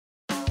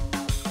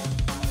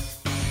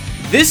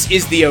This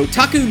is the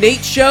Otaku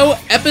Nate Show,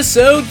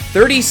 episode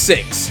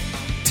 36.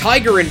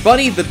 Tiger and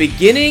Bunny, the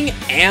Beginning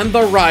and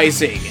the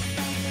Rising.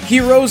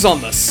 Heroes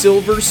on the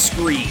Silver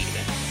Screen.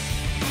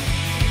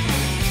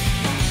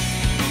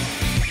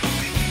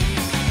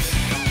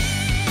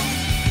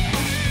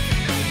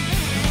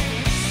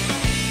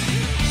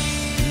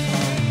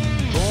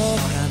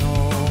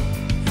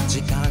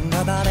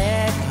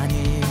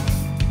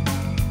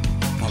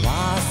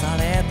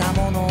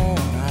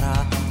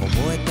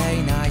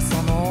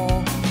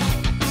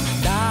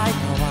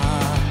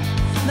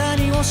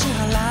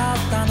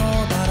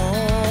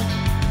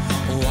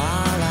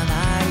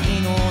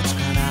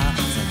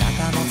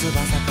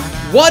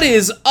 What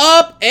is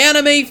up,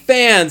 anime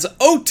fans?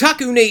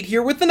 Otaku Nate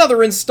here with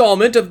another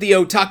installment of the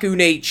Otaku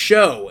Nate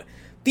Show,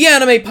 the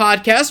anime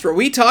podcast where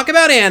we talk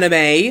about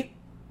anime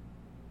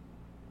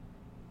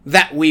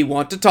that we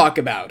want to talk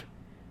about.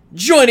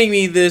 Joining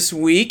me this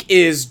week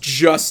is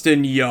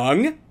Justin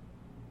Young.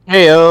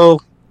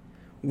 Heyo.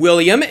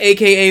 William,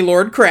 aka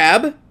Lord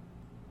Crab.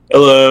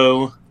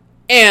 Hello.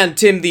 And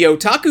Tim the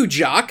Otaku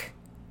Jock.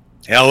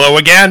 Hello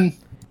again.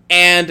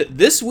 And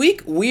this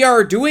week we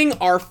are doing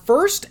our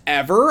first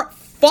ever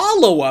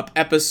follow-up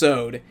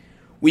episode.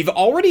 We've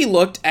already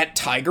looked at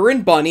Tiger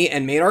and Bunny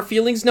and made our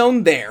feelings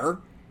known there.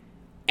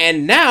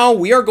 And now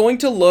we are going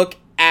to look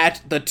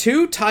at the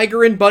two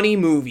Tiger and Bunny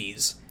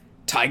movies.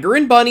 Tiger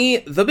and Bunny,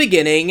 The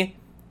Beginning,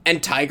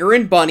 and Tiger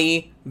and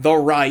Bunny, The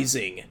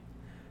Rising.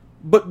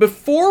 But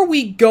before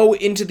we go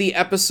into the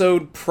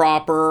episode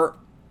proper,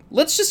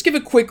 let's just give a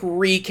quick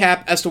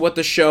recap as to what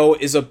the show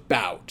is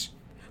about.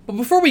 But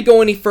before we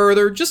go any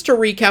further, just to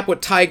recap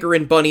what Tiger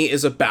and Bunny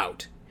is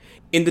about.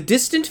 In the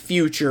distant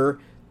future,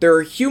 there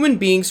are human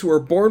beings who are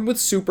born with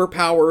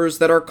superpowers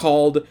that are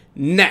called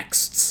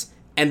Nexts,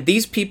 and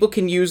these people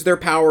can use their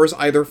powers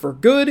either for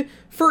good,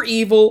 for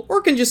evil,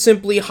 or can just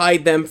simply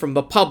hide them from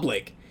the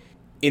public.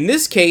 In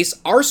this case,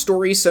 our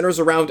story centers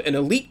around an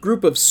elite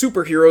group of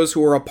superheroes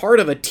who are a part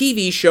of a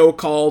TV show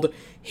called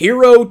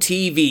Hero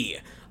TV,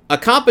 a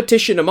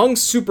competition among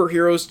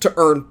superheroes to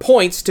earn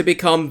points to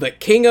become the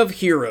King of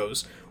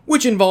Heroes,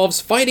 which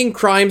involves fighting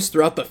crimes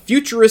throughout the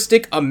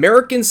futuristic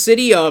American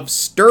city of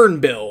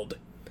Sternbild.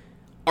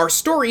 Our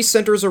story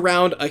centers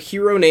around a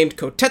hero named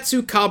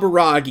Kotetsu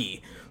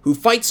Kaburagi, who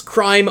fights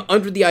crime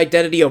under the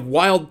identity of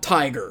Wild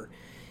Tiger.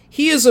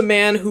 He is a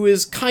man who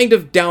is kind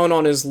of down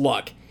on his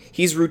luck.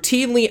 He's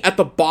routinely at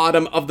the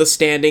bottom of the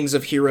standings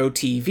of Hero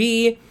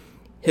TV.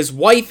 His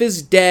wife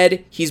is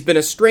dead, he's been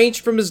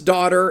estranged from his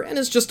daughter, and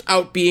is just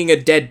out being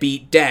a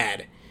deadbeat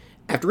dad.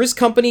 After his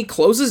company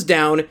closes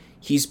down,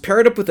 he's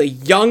paired up with a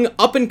young,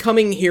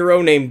 up-and-coming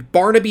hero named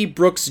Barnaby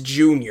Brooks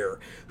Jr.,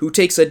 who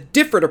takes a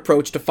different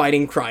approach to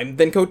fighting crime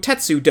than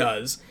Kotetsu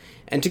does,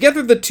 and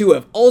together the two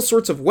have all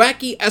sorts of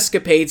wacky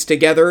escapades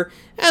together,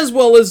 as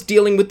well as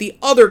dealing with the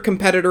other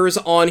competitors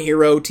on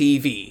Hero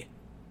TV.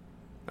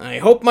 I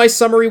hope my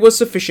summary was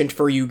sufficient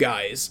for you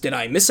guys. Did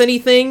I miss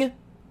anything?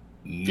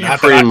 Not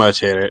Pretty much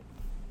hit it.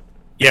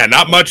 Yeah,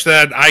 not much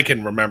that I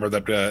can remember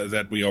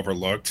that we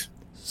overlooked.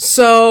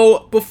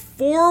 So,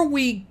 before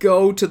we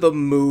go to the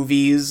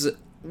movies,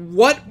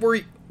 what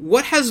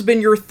has been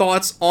your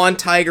thoughts on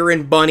Tiger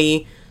and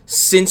Bunny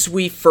since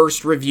we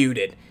first reviewed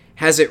it?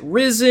 Has it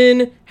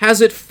risen? Has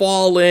it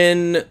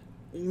fallen?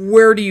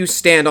 Where do you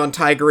stand on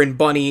Tiger and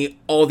Bunny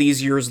all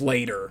these years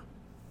later?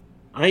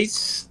 I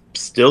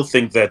still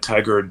think that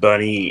Tiger and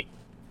Bunny,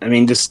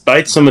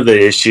 despite some of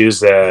the issues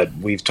that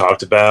we've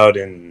talked about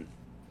in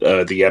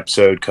the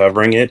episode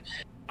covering it,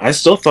 I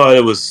still thought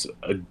it was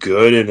a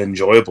good and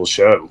enjoyable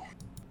show,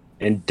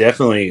 and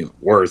definitely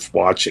worth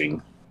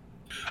watching.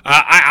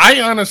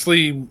 I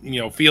honestly,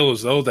 feel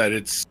as though that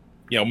it's,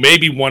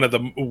 maybe one of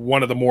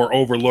the more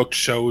overlooked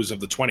shows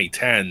of the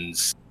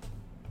 2010s.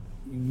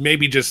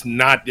 Maybe just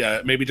not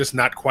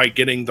quite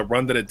getting the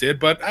run that it did,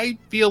 but I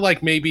feel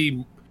like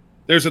maybe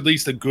there's at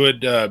least a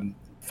good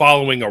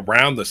following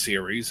around the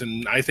series,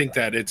 and I think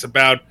that it's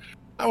about,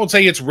 I won't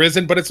say it's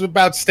risen, but it's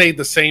about stayed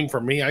the same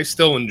for me. I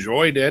still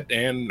enjoyed it,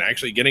 and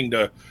actually getting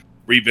to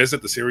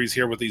revisit the series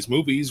here with these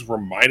movies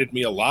reminded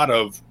me a lot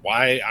of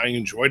why I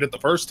enjoyed it the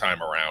first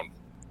time around.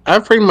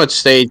 I've pretty much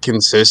stayed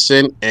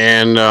consistent,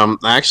 and I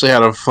actually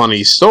had a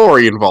funny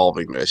story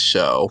involving this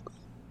show,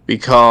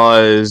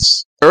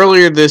 because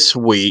earlier this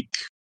week,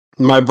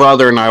 my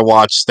brother and I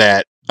watched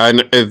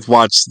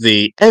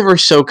the ever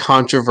so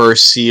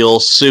controversial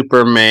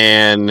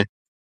Superman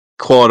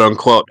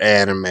quote-unquote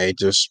anime,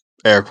 just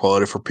air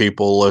quoted for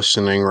people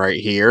listening right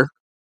here.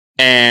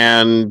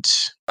 And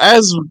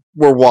as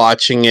we're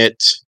watching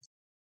it,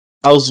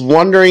 I was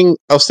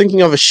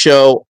thinking of a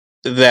show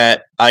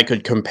that I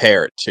could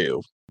compare it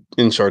to.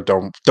 In short,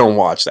 don't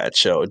watch that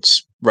show.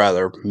 It's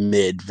rather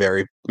mid,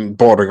 very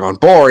bordering on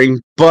boring.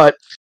 But,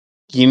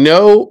 even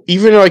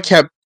though I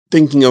kept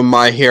thinking of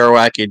My Hero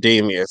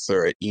Academia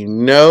through it,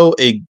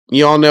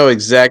 you all know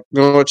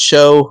exactly what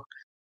show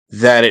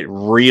that it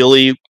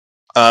really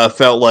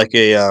felt like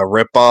a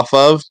ripoff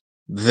of?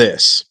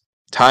 This.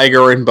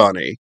 Tiger and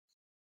Bunny.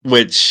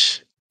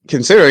 Which,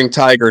 considering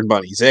Tiger and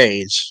Bunny's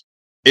age,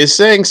 is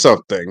saying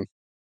something.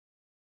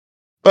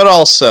 but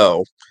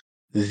also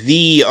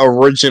the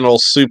original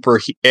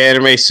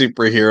anime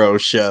superhero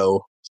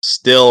show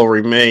still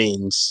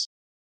remains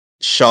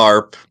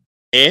sharp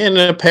and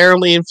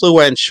apparently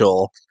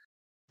influential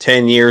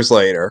 10 years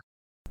later.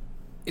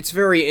 It's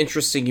very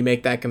interesting you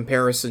make that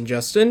comparison,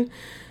 Justin.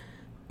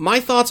 My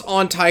thoughts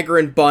on Tiger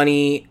and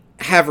Bunny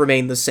have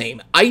remained the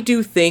same. I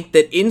do think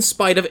that in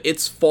spite of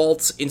its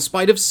faults, in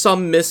spite of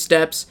some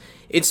missteps,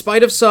 in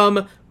spite of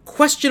some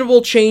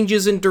questionable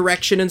changes in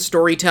direction and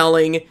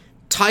storytelling,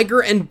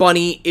 Tiger and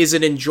Bunny is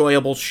an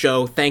enjoyable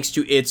show thanks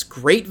to its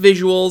great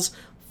visuals,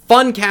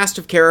 fun cast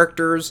of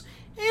characters,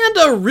 and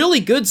a really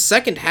good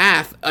second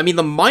half. I mean,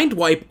 the Mind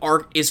Wipe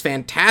arc is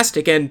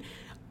fantastic, and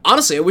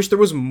honestly, I wish there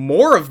was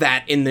more of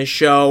that in this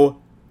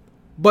show.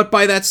 But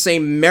by that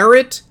same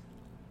merit,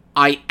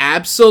 I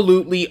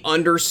absolutely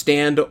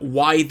understand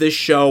why this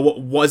show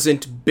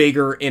wasn't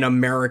bigger in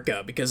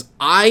America, because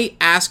I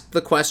asked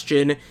the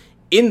question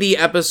in the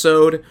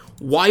episode,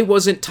 why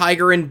wasn't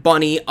Tiger and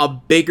Bunny a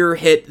bigger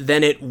hit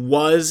than it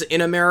was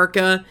in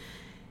America?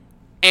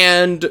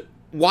 And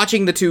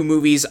watching the two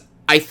movies,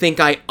 I think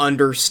I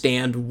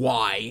understand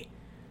why.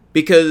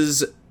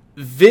 Because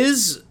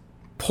Viz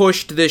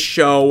pushed this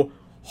show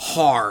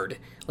hard.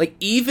 Like,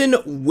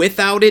 even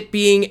without it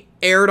being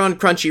aired on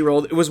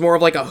Crunchyroll, it was more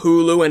of like a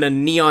Hulu and a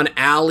Neon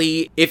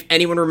Alley, if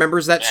anyone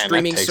remembers that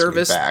streaming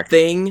service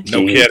thing.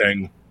 No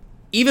kidding.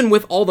 Even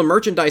with all the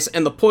merchandise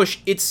and the push,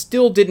 it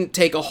still didn't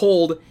take a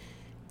hold.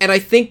 And I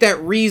think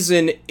that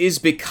reason is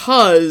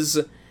because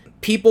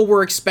people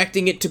were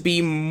expecting it to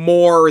be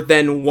more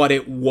than what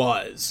it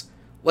was.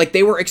 Like,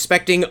 they were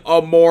expecting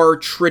a more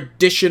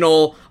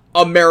traditional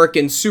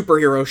American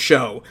superhero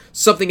show.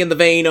 Something in the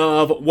vein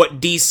of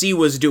what DC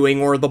was doing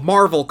or the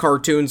Marvel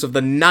cartoons of the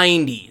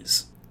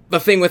 90s. The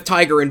thing with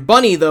Tiger and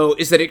Bunny, though,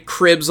 is that it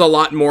cribs a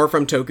lot more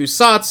from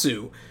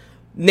tokusatsu.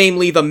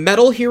 Namely, the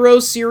Metal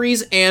Heroes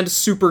series and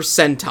Super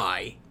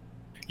Sentai.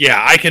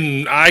 Yeah, I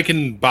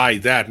can buy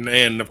that,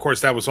 and of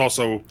course that was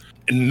also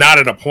not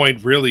at a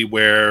point really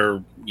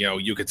where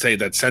you could say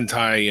that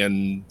Sentai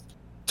and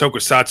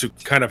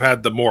Tokusatsu kind of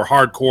had the more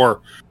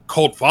hardcore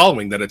cult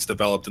following that it's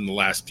developed in the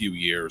last few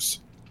years.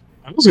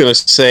 I was going to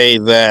say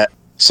that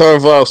sort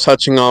of what I was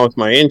touching on with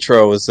my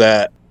intro is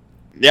that,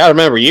 I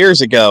remember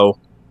years ago,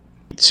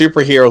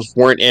 superheroes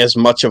weren't as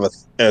much of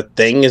a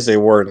thing as they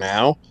were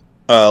now.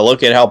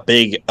 Look at how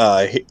big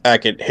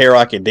Hero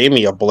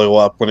Academia blew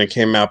up when it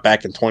came out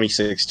back in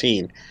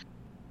 2016.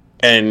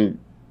 And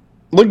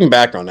looking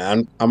back on that,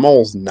 I'm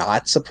almost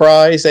not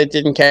surprised that it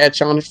didn't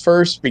catch on at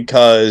first,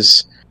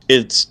 because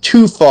it's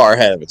too far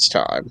ahead of its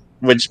time,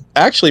 which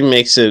actually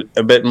makes me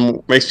a bit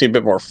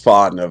more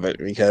fond of it,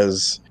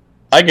 because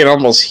I can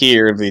almost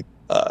hear the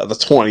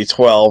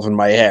 2012 in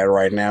my head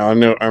right now. I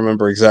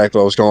remember exactly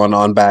what was going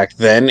on back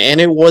then,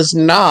 and it was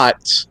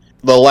not.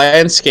 The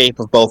landscape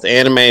of both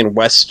anime and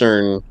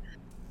Western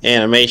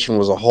animation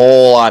was a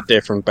whole lot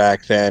different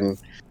back then.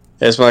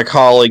 As my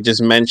colleague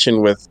just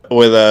mentioned, with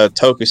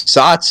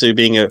Tokusatsu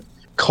being a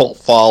cult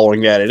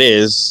following that it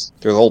is,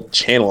 there's a whole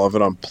channel of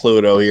it on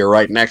Pluto here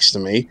right next to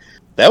me.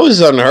 That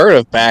was unheard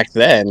of back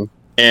then.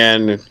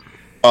 And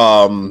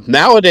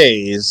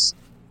nowadays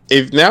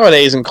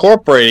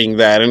incorporating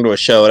that into a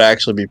show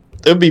it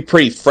would be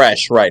pretty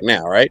fresh right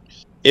now, right?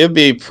 It would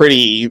be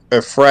pretty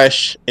a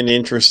fresh and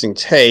interesting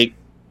take.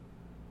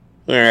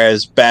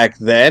 Whereas back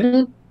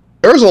then,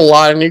 there was a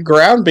lot of new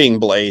ground being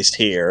blazed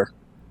here.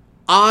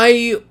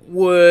 I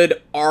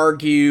would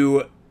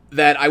argue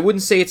that I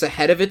wouldn't say it's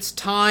ahead of its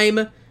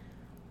time.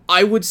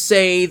 I would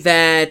say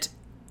that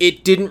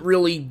it didn't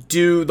really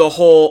do the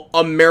whole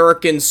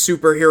American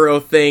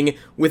superhero thing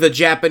with a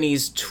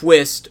Japanese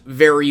twist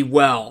very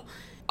well.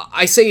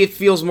 I say it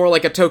feels more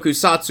like a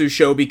tokusatsu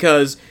show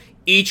because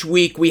each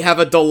week we have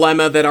a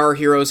dilemma that our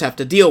heroes have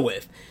to deal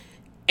with.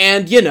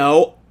 And,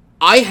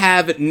 I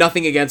have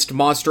nothing against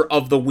Monster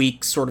of the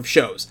Week sort of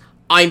shows.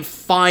 I'm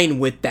fine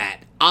with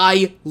that.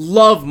 I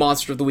love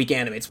Monster of the Week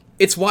animes.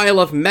 It's why I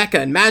love Mecha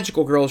and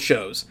Magical Girl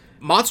shows.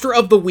 Monster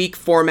of the Week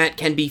format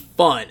can be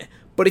fun,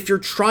 but if you're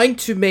trying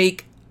to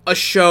make a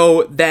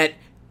show that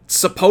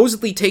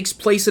supposedly takes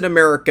place in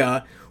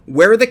America,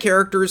 where the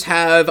characters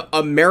have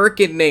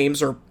American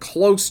names or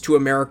close to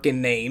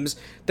American names,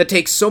 that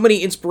takes so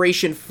many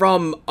inspiration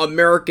from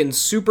American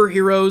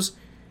superheroes,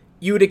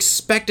 you would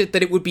expect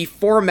that it would be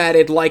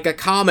formatted like a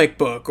comic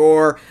book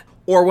or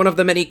one of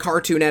the many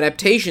cartoon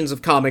adaptations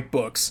of comic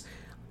books.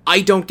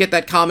 I don't get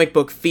that comic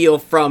book feel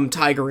from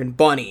Tiger and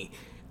Bunny.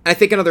 I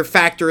think another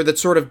factor that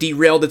sort of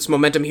derailed its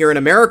momentum here in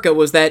America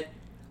was that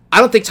I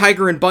don't think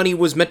Tiger and Bunny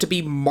was meant to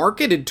be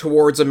marketed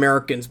towards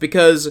Americans,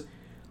 because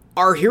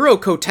our hero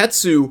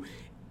Kotetsu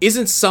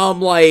isn't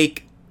some,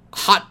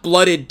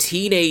 hot-blooded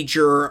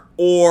teenager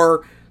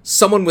or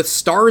someone with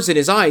stars in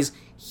his eyes.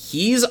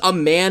 He's a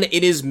man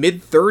in his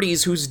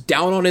mid-30s who's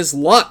down on his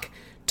luck.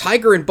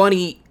 Tiger and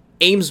Bunny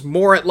aims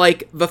more at,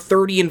 the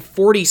 30 and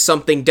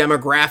 40-something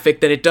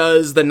demographic than it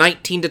does the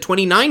 19 to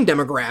 29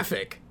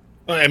 demographic.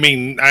 I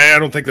mean, I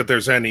don't think that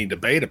there's any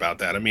debate about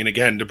that. I mean,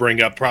 again, to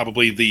bring up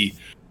probably the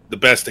the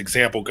best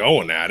example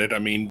going at it. I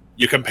mean,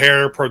 you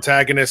compare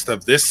protagonist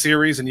of this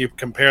series and you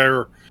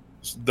compare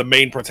the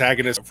main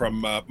protagonist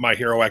from My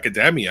Hero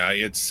Academia.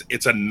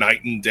 It's a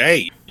night and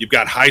day. You've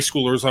got high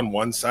schoolers on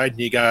one side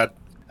and you got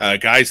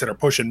guys that are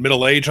pushing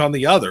middle age on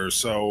the other.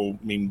 So,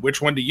 I mean,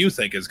 which one do you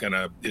think is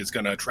gonna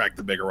attract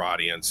the bigger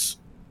audience?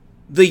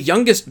 The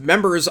youngest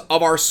members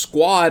of our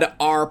squad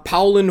are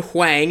Paolin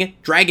Huang,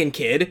 Dragon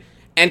Kid,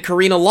 and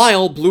Karina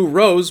Lyle, Blue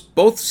Rose.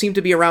 Both seem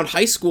to be around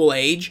high school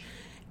age.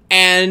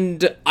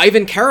 And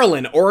Ivan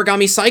Carolyn,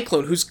 Origami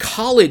Cyclone, who's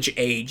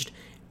college-aged.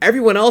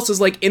 Everyone else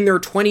is, like, in their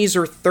 20s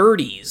or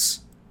 30s.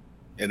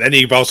 And then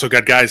you've also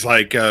got guys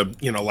like,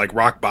 like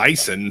Rock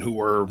Bison,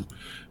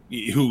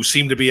 who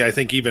seem to be, I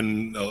think,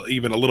 even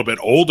a little bit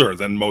older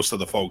than most of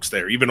the folks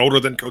there, even older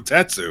than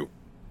Kotetsu.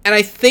 And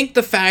I think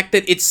the fact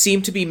that it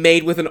seemed to be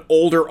made with an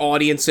older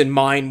audience in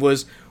mind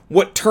was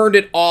what turned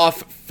it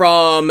off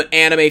from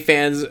anime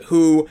fans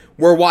who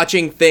were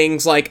watching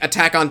things like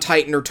Attack on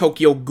Titan or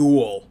Tokyo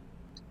Ghoul.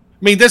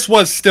 I mean, this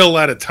was still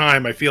at a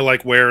time, I feel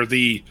like, where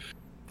the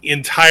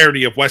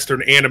entirety of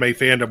Western anime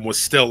fandom was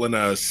still in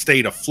a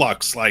state of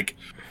flux. Like,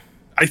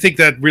 I think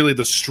that really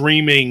the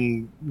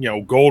streaming,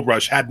 gold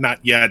rush had not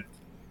yet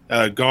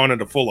gone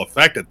into full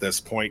effect at this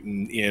point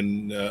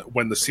in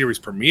when the series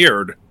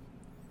premiered.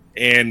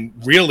 And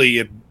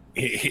really,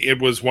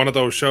 it was one of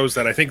those shows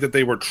that I think that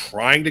they were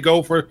trying to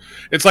go for.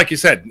 It's like you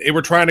said, they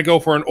were trying to go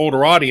for an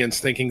older audience,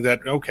 thinking that,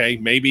 okay,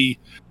 maybe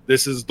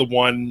this is the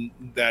one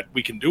that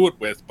we can do it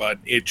with. But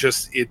it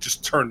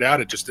just turned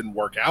out it just didn't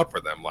work out for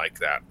them like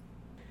that.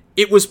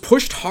 It was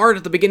pushed hard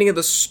at the beginning of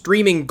the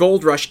streaming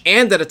gold rush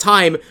and at a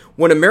time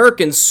when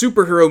American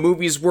superhero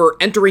movies were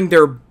entering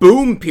their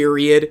boom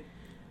period.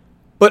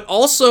 But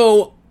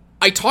also,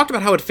 I talked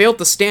about how it failed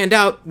to stand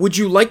out. Would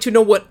you like to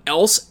know what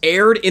else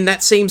aired in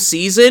that same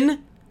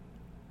season?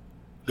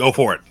 Go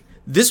for it.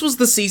 This was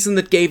the season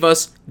that gave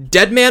us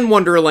Dead Man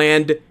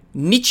Wonderland,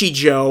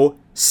 Nichijou,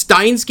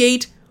 Steins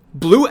Gate,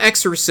 Blue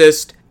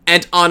Exorcist,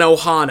 and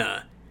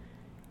Anohana.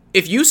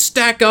 If you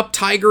stack up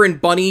Tiger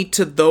and Bunny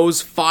to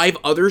those 5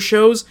 other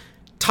shows,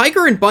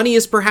 Tiger and Bunny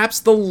is perhaps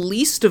the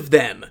least of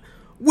them.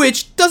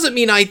 Which doesn't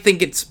mean I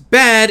think it's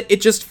bad,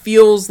 it just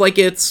feels like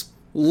it's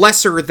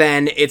lesser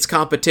than its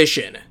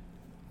competition.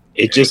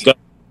 It just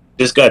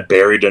got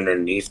buried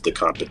underneath the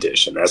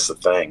competition. That's the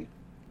thing.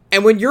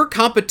 And when your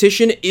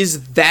competition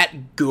is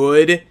that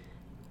good,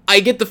 I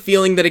get the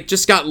feeling that it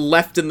just got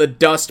left in the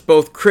dust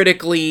both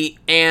critically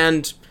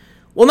and,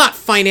 well, not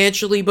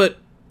financially, but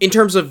in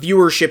terms of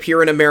viewership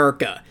here in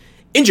America.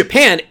 In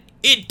Japan,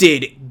 it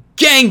did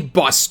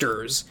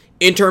gangbusters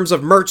in terms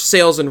of merch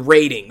sales and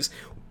ratings,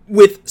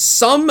 with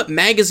some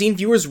magazine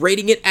viewers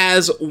rating it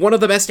as one of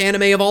the best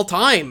anime of all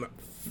time,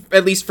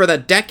 at least for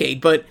that decade,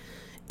 but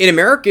in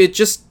America,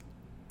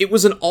 it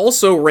was an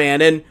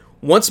also-ran, and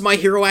once My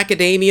Hero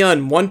Academia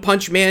and One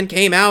Punch Man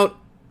came out,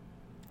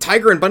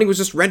 Tiger and Bunny was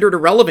just rendered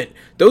irrelevant.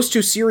 Those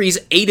two series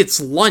ate its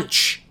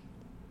lunch.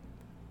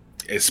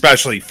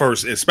 Especially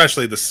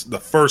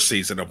the first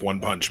season of One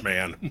Punch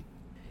Man.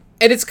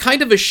 And it's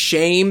kind of a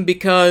shame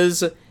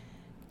because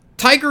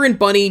Tiger and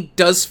Bunny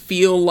does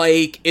feel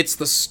like it's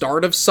the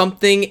start of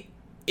something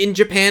in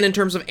Japan in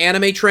terms of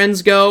anime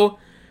trends go,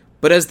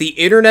 but as the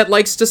internet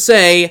likes to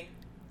say,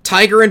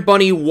 Tiger and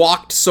Bunny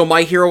walked so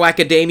My Hero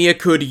Academia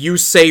could, you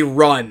say,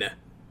 run.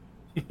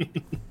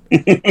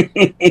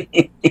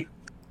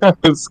 I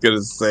was going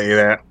to say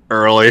that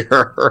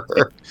earlier.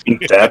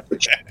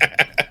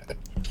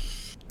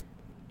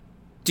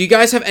 Do you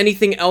guys have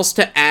anything else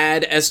to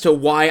add as to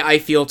why I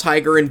feel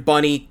Tiger and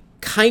Bunny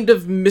kind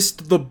of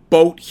missed the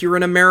boat here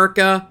in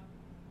America?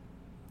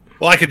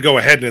 Well, I could go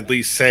ahead and at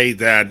least say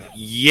that,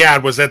 yeah,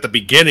 it was at the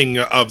beginning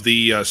of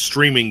the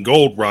streaming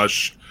gold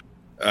rush,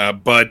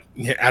 but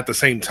at the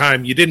same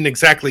time, you didn't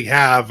exactly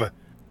have,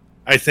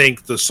 I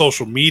think, the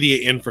social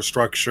media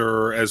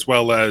infrastructure as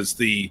well as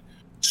the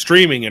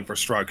streaming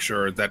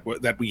infrastructure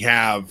that we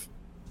have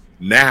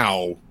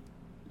now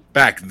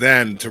back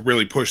then to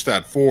really push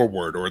that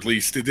forward, or at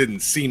least it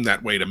didn't seem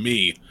that way to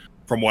me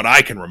from what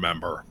I can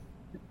remember.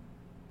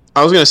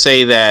 I was going to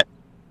say that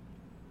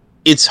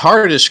it's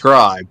hard to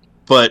describe,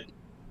 but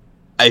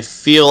I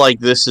feel like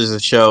this is a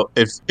show,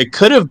 if it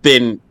could have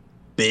been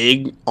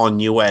big on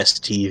US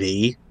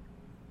TV,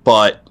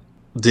 but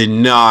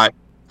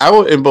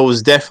but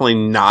was definitely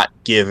not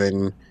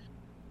given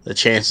the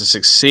chance to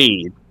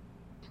succeed,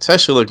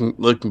 especially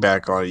looking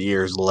back on it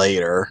years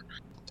later.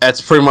 That's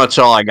pretty much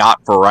all I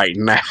got for right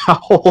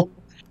now.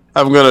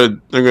 I'm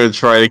gonna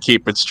try to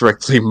keep it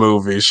strictly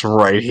movies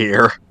right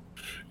here.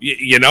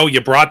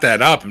 You brought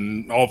that up,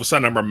 and all of a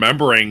sudden I'm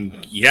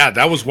remembering, yeah,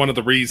 that was one of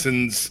the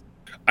reasons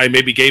I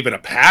maybe gave it a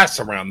pass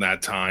around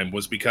that time,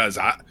 was because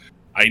I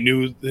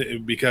knew,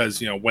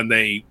 because, when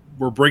they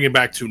were bringing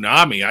back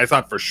Toonami, I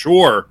thought for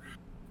sure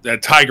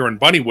that Tiger and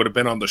Bunny would have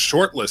been on the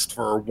short list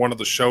for one of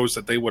the shows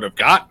that they would have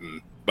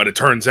gotten, but it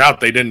turns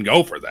out they didn't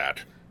go for that.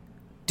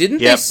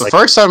 The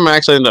first time I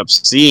actually ended up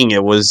seeing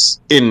it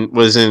was in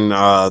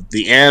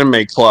the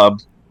anime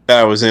club that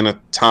I was in at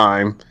the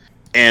time,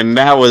 and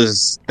that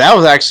was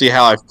actually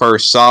how I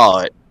first saw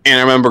it. And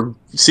I remember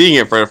seeing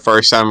it for the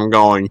first time and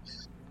going,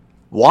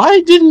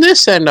 why didn't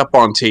this end up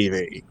on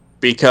TV?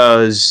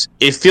 Because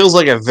it feels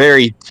like a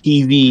very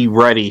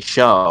TV-ready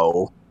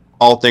show,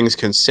 all things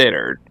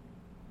considered.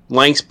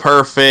 Length's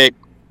perfect,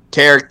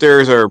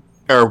 characters are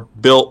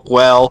built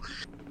well.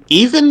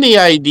 Even the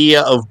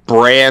idea of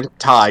brand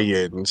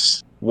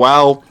tie-ins,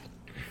 while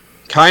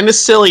kind of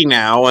silly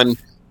now, and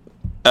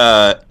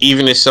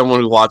even as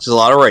someone who watches a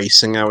lot of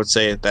racing, I would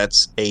say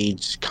that's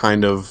aged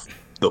kind of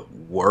the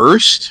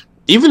worst.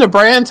 Even the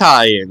brand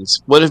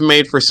tie-ins would have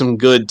made for some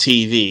good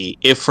TV,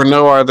 if for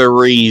no other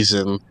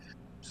reason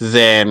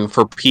than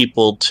for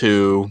people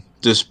to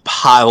just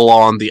pile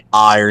on the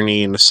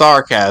irony and the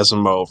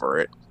sarcasm over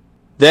it.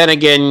 Then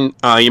again,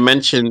 you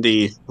mentioned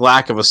the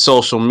lack of a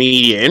social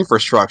media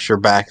infrastructure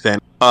back then.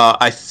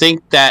 I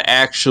think that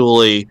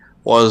actually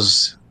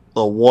was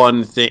the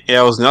one thing.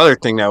 It was another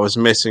thing that was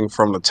missing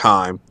from the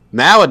time.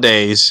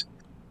 Nowadays,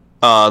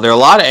 there are a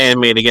lot of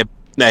anime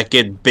that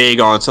get big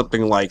on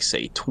something like,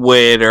 say,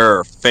 Twitter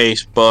or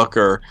Facebook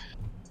or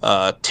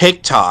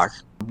TikTok,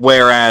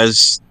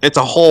 whereas it's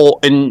a whole,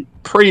 in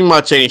pretty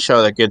much any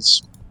show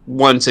that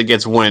once it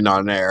gets wind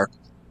on air,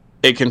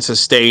 it can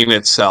sustain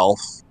itself,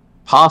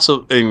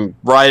 possibly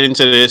right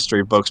into the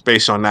history books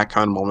based on that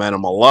kind of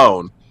momentum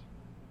alone.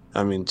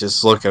 I mean,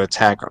 just look at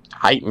Attack on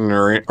Titan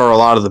or a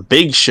lot of the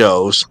big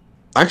shows.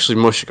 Actually,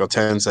 Mushoku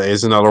Tensei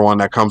is another one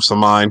that comes to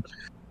mind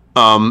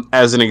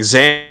as an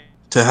example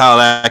to how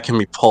that can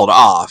be pulled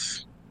off.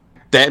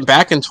 That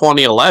back in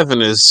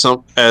 2011 is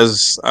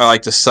as I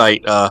like to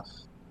cite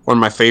one of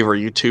my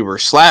favorite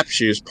YouTubers,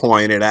 Slapshoes,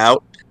 pointed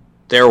out,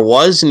 there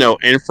was no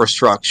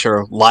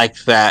infrastructure like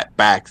that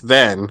back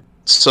then.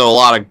 So a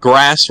lot of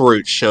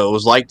grassroots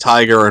shows like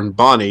Tiger and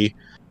Bunny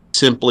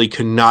simply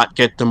could not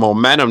get the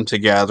momentum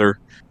together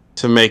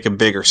to make a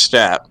bigger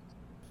step.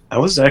 I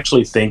was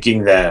actually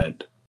thinking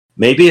that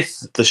maybe if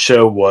the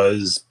show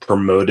was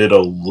promoted a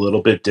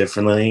little bit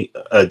differently,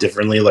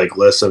 like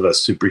less of a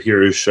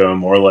superhero show,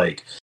 more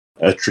like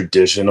a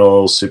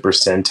traditional Super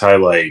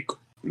Sentai, like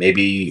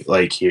maybe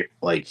like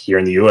here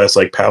in the US,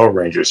 like Power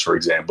Rangers, for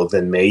example,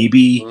 then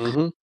maybe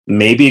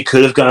it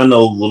could have gotten a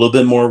little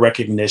bit more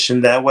recognition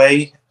that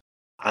way.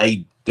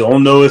 I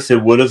don't know if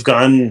it would have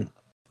gone.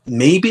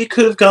 Maybe it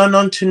could have gone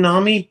on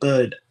Toonami,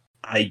 but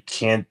I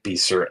can't be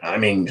certain. I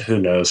mean, who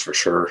knows for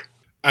sure?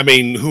 I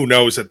mean, who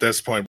knows at this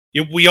point?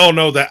 We all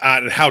know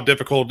that how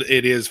difficult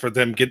it is for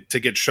them to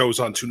get shows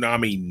on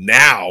Toonami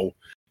now,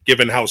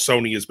 given how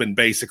Sony has been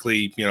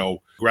basically,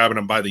 grabbing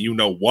them by the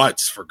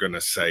you-know-whats, for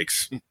goodness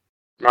sakes.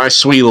 My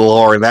sweet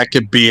Lord, that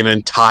could be an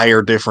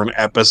entire different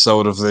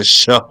episode of this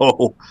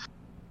show.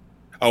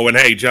 Oh, and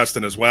hey,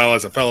 Justin, as well,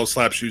 as a fellow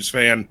Slapshoes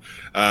fan,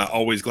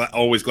 always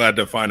glad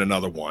to find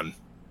another one.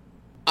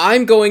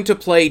 I'm going to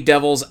play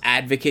devil's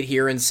advocate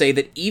here and say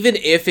that even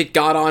if it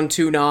got on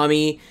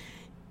Toonami,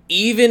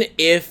 even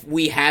if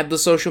we had the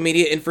social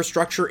media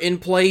infrastructure in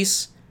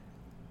place,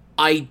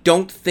 I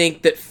don't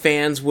think that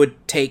fans would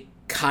take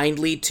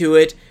kindly to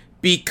it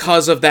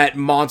because of that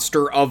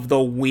Monster of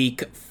the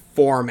Week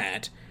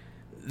format.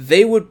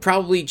 They would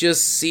probably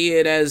just see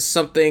it as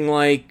something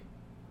like,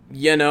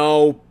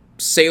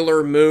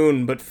 Sailor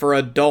Moon, but for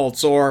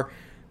adults, or,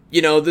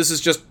 this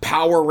is just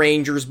Power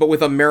Rangers, but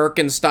with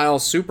American-style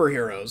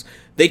superheroes.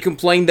 They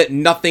complain that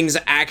nothing's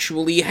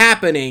actually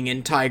happening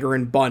in Tiger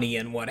and Bunny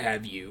and what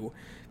have you.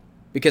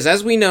 Because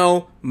as we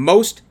know,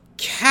 most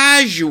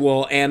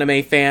casual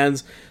anime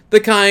fans, the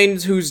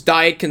kind whose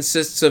diet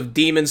consists of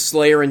Demon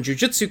Slayer and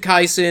Jujutsu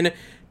Kaisen,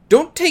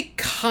 don't take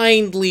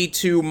kindly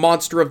to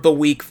Monster of the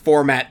Week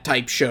format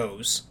type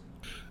shows.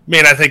 I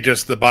mean, I think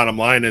just the bottom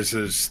line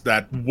is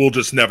that we'll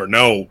just never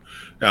know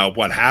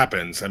what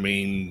happens. I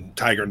mean,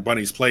 Tiger and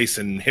Bunny's place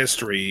in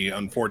history,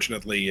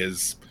 unfortunately,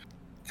 is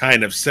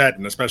kind of set,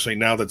 and especially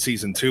now that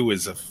Season 2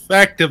 is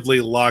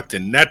effectively locked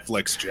in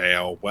Netflix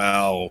jail,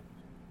 well,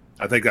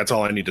 I think that's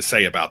all I need to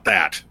say about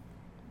that.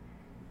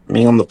 I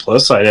mean, on the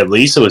plus side, at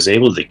least it was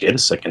able to get a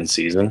second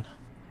season.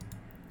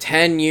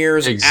 10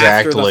 years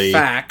after the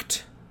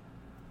fact.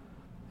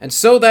 And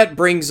so that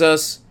brings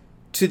us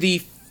to the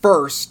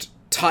first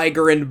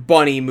Tiger and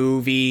Bunny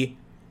movie,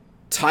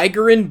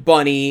 Tiger and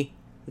Bunny: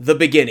 The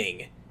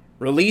Beginning,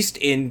 released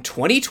in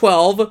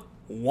 2012,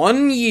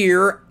 1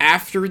 year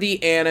after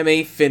the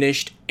anime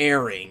finished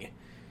airing.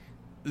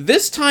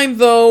 This time,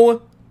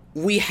 though,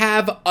 we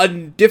have a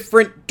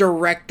different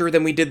director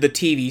than we did the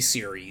TV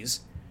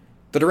series.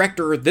 The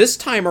director this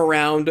time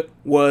around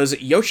was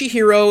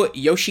Yoshihiro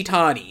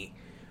Yoshitani,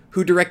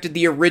 who directed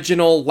the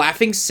original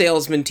Laughing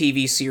Salesman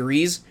TV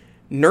series,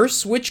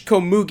 Nurse Witch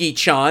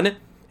Komugi-chan.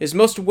 His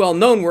most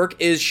well-known work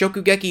is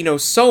Shokugeki no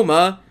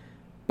Soma,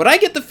 but I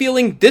get the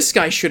feeling this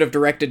guy should have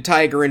directed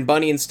Tiger and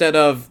Bunny instead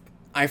of,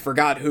 I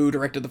forgot who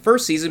directed the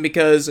first season,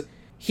 because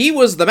he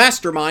was the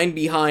mastermind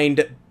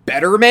behind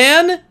Better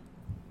Man,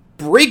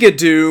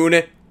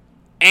 Brigadoon,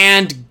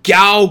 and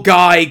Gao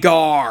Gai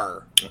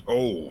Gar.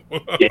 Oh.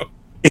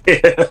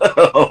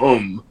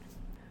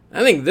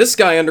 I think this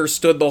guy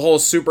understood the whole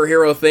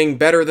superhero thing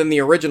better than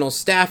the original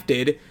staff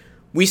did.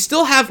 We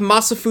still have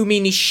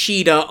Masafumi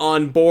Nishida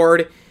on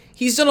board.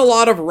 He's done a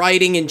lot of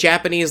writing in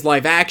Japanese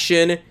live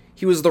action.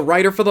 He was the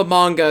writer for the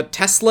manga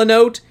Tesla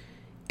Note,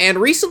 and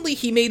recently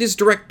he made his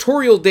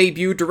directorial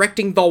debut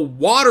directing the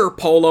water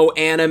polo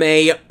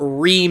anime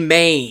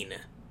Remain.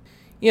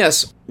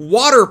 Yes,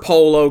 water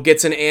polo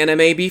gets an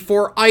anime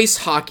before ice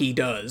hockey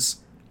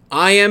does.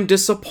 I am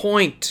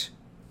disappointed.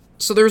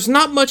 So there's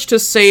not much to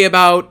say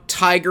about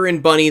Tiger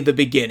and Bunny the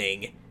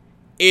Beginning.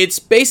 It's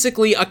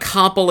basically a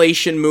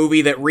compilation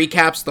movie that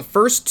recaps the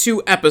first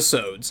 2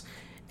 episodes,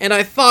 and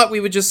I thought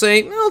we would just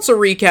say, well, it's a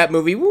recap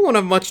movie, we won't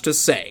have much to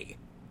say.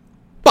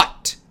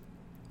 But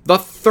the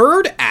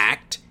third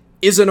act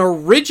is an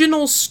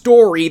original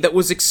story that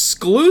was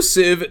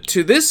exclusive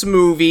to this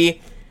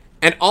movie,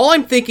 and all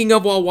I'm thinking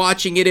of while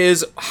watching it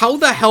is, how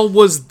the hell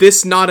was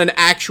this not an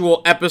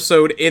actual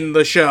episode in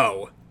the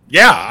show?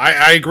 Yeah,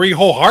 I agree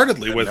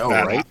wholeheartedly with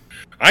that. Right?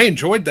 I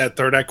enjoyed that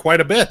third act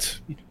quite a bit.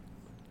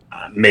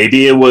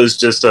 Maybe it was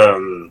just,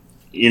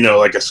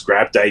 like a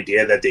scrapped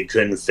idea that they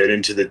couldn't fit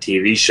into the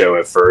TV show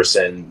at first,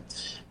 and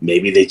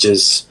maybe they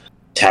just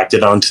tacked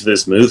it onto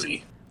this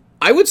movie.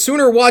 I would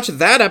sooner watch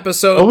that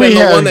episode than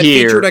the one that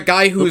featured a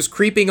guy who was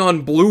creeping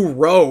on Blue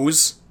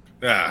Rose.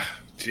 Ah,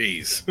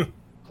 jeez.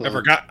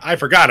 I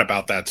forgot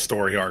about that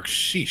story arc.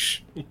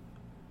 Sheesh.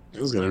 I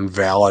was going to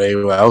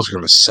invalidate what I was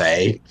going to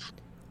say.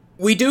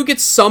 We do get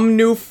some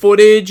new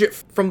footage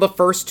from the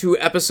first 2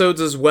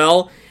 episodes as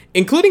well,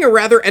 including a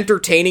rather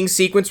entertaining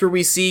sequence where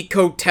we see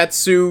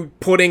Kotetsu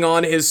putting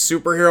on his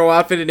superhero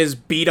outfit in his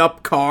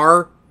beat-up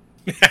car.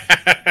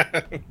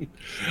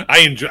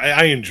 I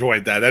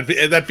enjoyed that.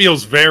 That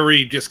feels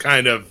very just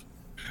kind of...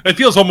 It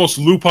feels almost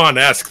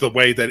Lupin-esque the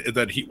way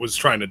that he was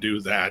trying to do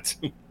that.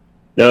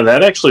 No,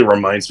 that actually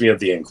reminds me of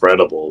The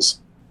Incredibles.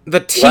 The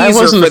teaser I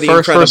wasn't for the The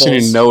first person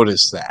Incredibles. to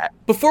notice that.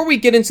 Before we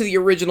get into the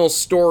original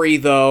story,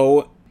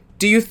 though,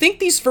 do you think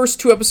these first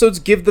 2 episodes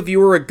give the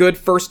viewer a good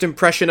first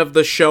impression of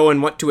the show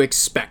and what to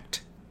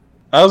expect?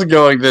 I was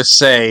going to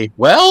say,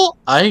 well,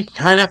 I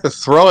kind of have to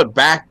throw it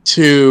back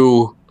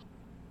to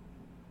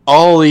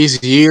all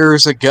these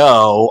years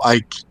ago.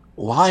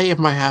 Why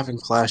am I having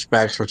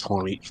flashbacks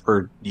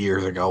for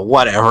years ago?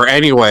 Whatever.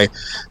 Anyway,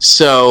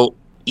 so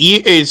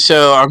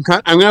I'm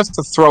gonna have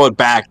to throw it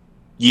back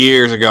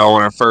years ago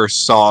when I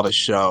first saw the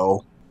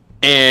show,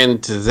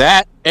 and to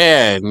that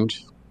end,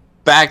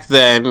 back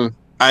then,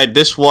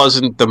 this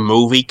wasn't the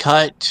movie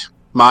cut,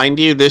 mind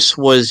you. This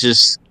was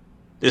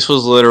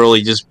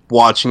literally just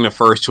watching the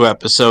first 2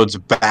 episodes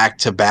back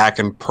to back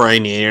and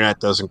praying the internet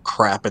doesn't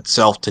crap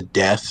itself to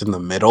death in the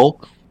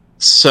middle.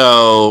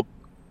 So,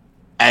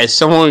 as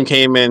someone who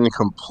came in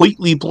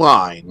completely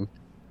blind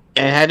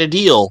and had to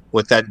deal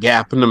with that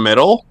gap in the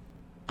middle,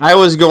 I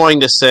was going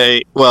to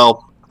say,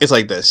 well, it's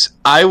like this.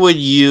 I would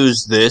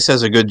use this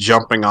as a good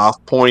jumping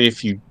off point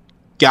if you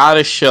got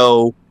a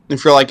show,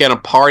 if you're like in a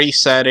party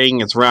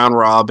setting, it's round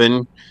robin,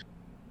 and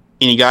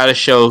you got to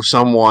show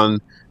someone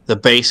the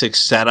basic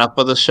setup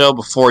of the show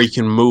before you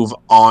can move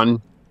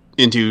on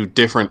into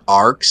different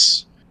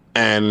arcs,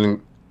 and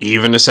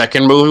even the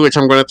second movie, which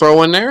I'm going to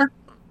throw in there,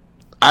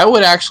 I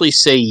would actually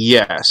say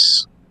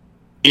yes.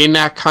 In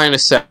that kind of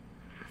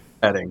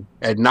setting.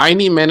 At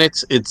 90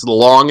 minutes, it's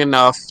long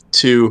enough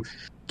to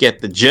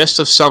get the gist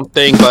of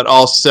something, but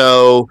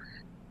also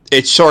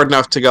it's short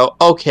enough to go,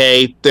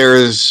 okay,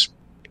 there's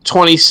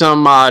 20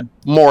 some odd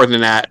more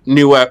than that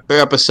new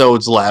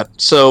episodes left,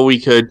 so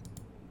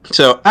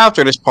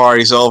after this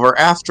party's over,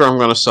 after I'm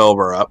going to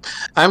sober up,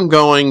 I'm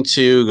going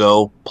to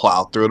go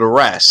plow through the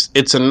rest.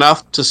 It's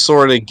enough to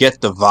sort of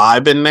get the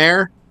vibe in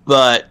there,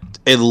 but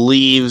it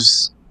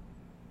leaves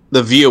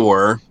the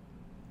viewer,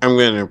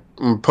 I'm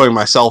putting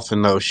myself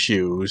in those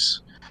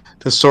shoes,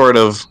 to sort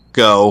of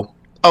go,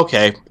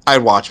 okay,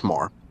 I'd watch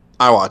more.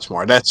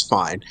 That's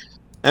fine.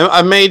 And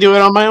I may do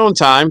it on my own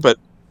time, but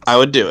I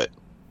would do it.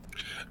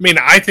 I mean,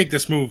 I think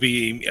this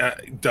movie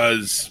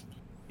does...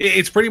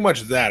 It's pretty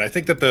much that. I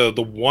think that the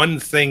one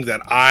thing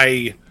that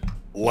I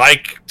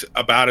liked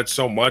about it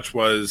so much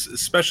was,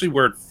 especially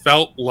where it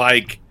felt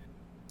like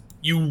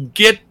you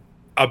get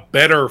a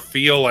better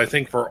feel, I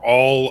think, for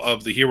all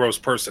of the heroes'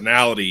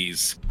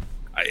 personalities,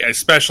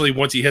 especially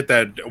once you hit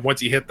the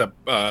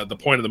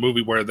point of the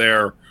movie where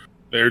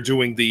they're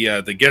doing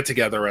the get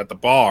together at the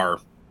bar.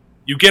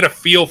 You get a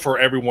feel for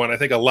everyone, I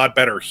think, a lot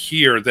better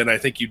here than I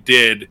think you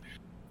did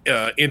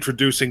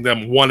introducing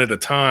them one at a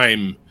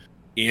time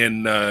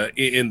in the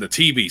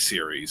TV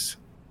series.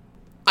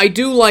 I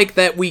do like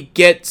that we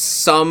get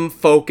some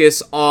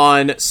focus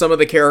on some of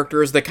the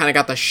characters that kind of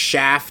got the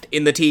shaft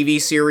in the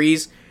TV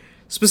series,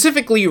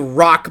 specifically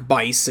Rock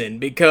Bison,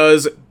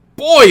 because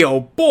boy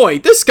oh boy,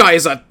 this guy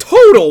is a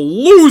total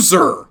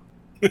loser.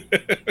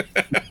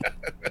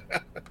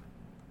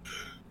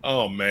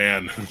 Oh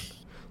man.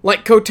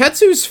 Like,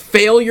 Kotetsu's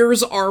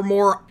failures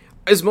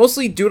is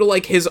mostly due to,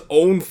 like, his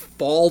own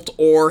fault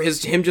or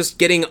him just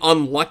getting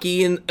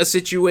unlucky in a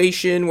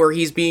situation where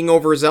he's being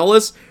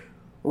overzealous.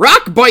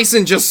 Rock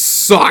Bison just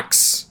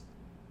sucks.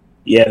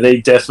 Yeah, they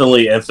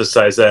definitely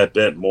emphasize that a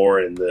bit more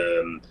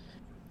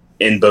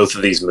in both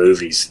of these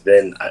movies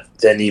than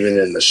even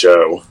in the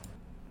show.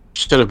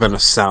 Should have been a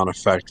sound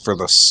effect for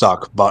the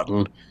suck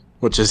button,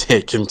 which is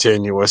hit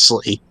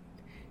continuously.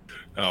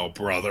 Oh,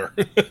 brother.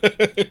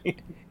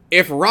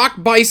 If Rock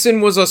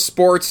Bison was a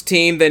sports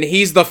team, then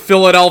he's the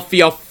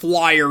Philadelphia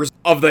Flyers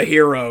of the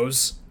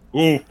heroes.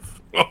 Ooh.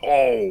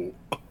 Oh.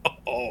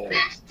 Oh.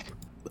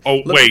 Oh,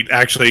 wait,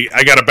 actually,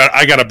 I got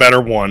a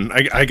better one.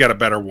 I got a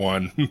better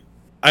one.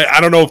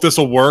 I don't know if this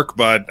will work,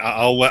 but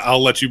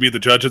I'll let you be the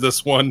judge of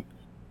this one.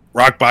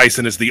 Rock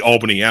Bison is the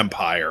Albany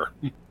Empire.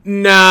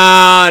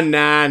 Nah.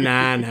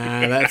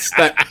 That's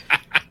that.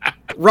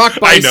 Rock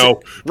Bison. I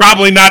know.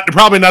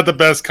 Probably not the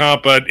best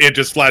comp, but it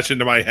just flashed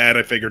into my head.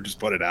 I figured just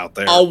put it out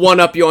there. I'll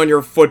one-up you on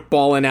your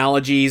football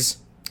analogies.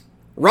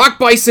 Rock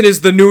Bison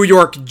is the New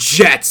York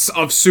Jets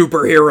of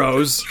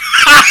superheroes.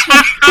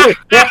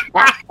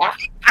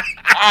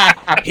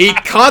 He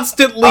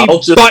constantly I'll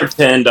just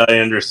pretend I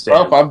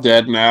understand. Oh, I'm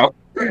dead now.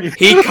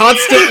 He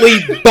constantly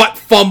butt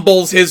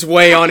fumbles his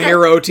way on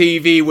Hero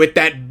TV with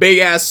that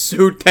big-ass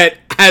suit that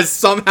has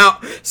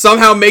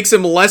somehow makes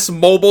him less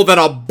mobile than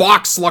a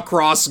box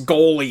lacrosse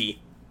goalie.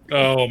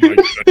 Oh my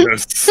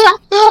goodness.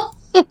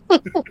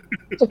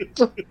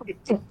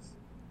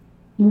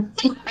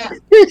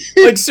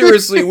 Like,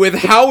 seriously, with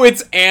how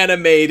it's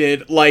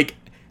animated, like,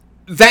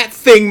 that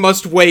thing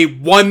must weigh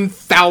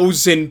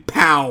 1,000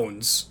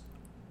 pounds.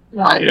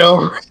 I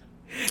know.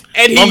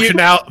 And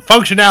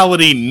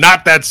Functionality,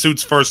 not that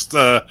suit's first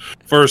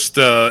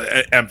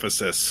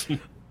emphasis.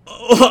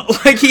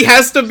 like, he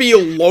has to be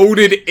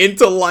loaded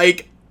into,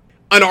 like,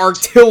 an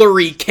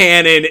artillery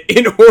cannon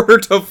in order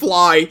to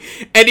fly,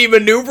 and he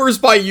maneuvers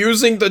by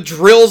using the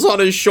drills on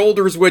his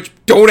shoulders, which,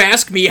 don't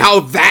ask me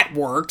how that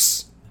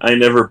works. I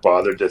never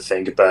bothered to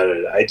think about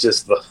it.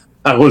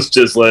 I was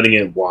just letting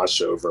it wash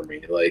over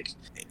me. Like,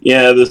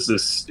 yeah, this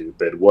is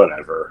stupid.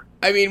 Whatever.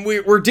 I mean,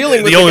 we're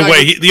dealing with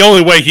the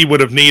only way he would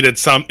have needed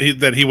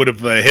that he would have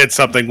hit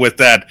something with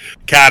that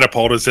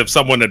catapult is if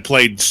someone had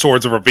played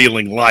Swords of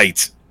Revealing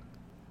Light.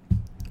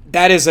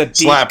 That is a deep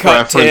slap cut,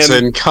 reference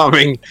Tim.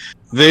 incoming.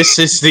 This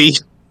is the.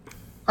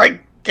 I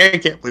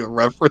can't believe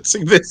we're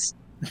referencing this.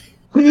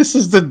 This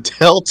is the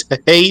Delta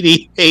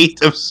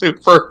 88 of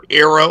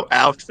superhero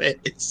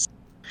outfits.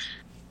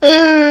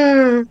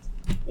 Slap,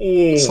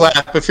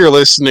 if you're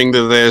listening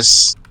to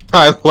this,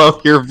 I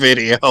love your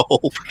video.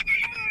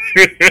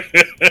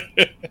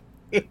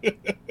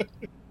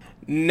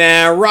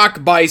 Nah,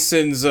 Rock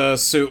Bison's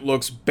suit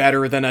looks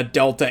better than a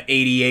Delta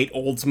 88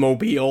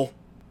 Oldsmobile.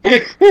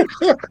 We've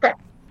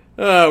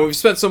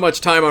spent so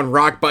much time on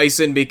Rock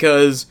Bison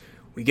because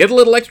we get a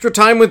little extra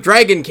time with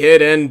Dragon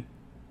Kid, and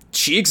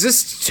she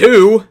exists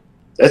too.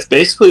 That's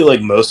basically like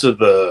most of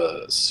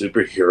the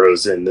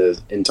superheroes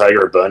in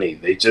Tiger Bunny.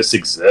 They just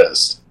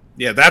exist.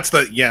 Yeah,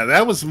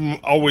 that was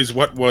always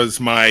what was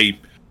my,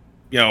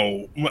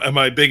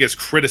 my biggest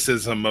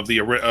criticism of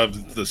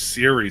the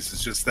series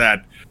is just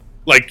that,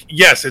 like,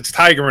 yes, it's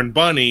Tiger and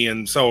Bunny,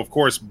 and so of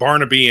course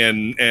Barnaby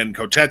and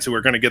Kotetsu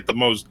are going to get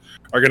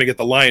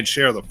the lion's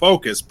share of the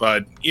focus,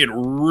 but it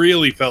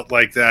really felt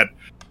like that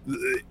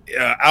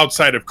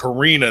outside of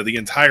Karina, the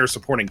entire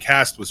supporting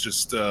cast was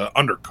just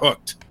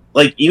undercooked.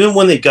 Like, even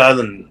when they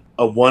got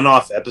a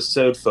one-off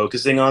episode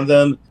focusing on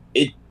them,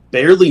 it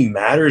barely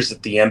matters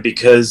at the end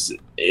because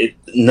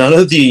none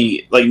of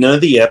the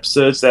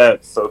episodes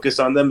that focus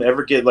on them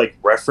ever get like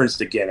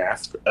referenced again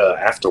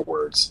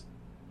afterwards.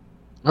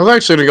 I was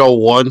actually going to go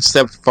one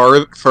step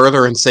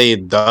further and say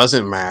it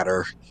doesn't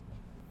matter.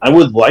 I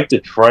would like to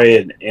try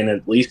it and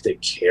at least to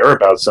care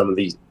about some of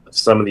the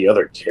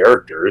other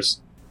characters.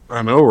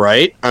 I know,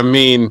 right? I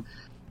mean,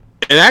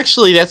 and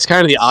actually that's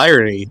kind of the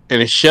irony.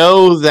 In a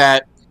show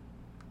that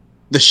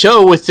the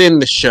show within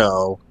the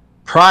show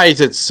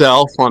prides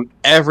itself on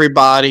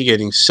everybody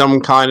getting some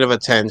kind of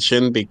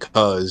attention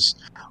because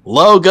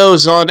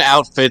logos on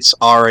outfits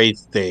are a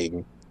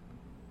thing.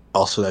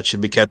 Also, that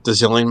should be kept a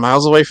zillion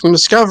miles away from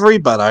Discovery,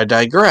 but I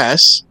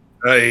digress.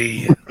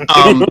 Hey.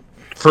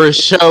 For a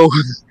show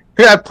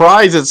that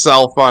prides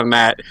itself on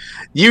that,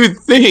 you'd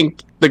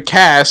think the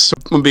cast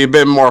would be a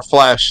bit more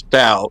fleshed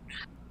out,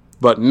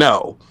 but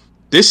no.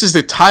 This is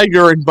the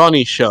Tiger and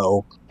Bunny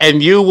show,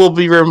 and you will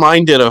be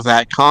reminded of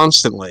that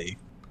constantly.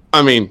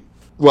 I mean,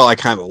 well, I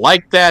kind of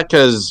like that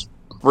because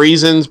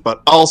reasons,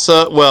 but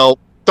also, well,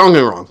 don't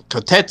get me wrong,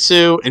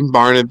 Kotetsu and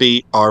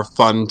Barnaby are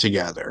fun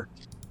together.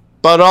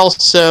 But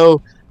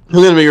also, I'm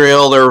gonna be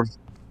real. There are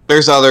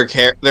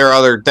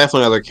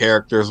definitely other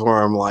characters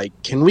where I'm like,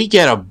 can we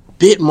get a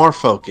bit more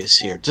focus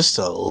here, just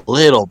a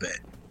little bit?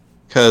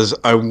 Because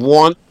I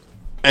want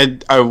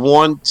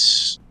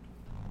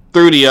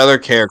through the other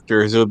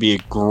characters, it would be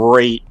a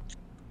great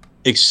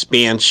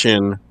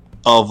expansion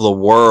of the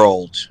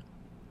world,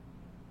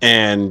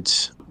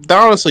 and that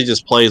honestly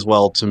just plays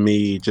well to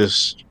me,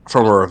 just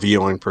from a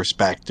reviewing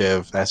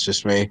perspective. That's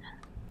just me.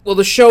 Well,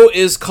 the show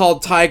is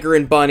called Tiger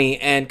and Bunny,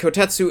 and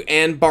Kotetsu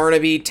and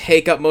Barnaby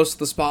take up most of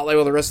the spotlight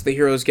while the rest of the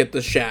heroes get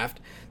the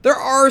shaft. There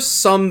are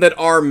some that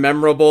are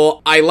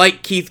memorable. I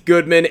like Keith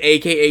Goodman,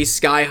 aka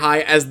Sky High,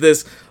 as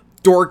this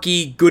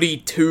dorky, goody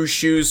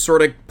two-shoes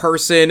sort of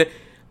person.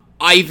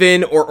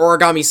 Ivan or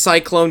Origami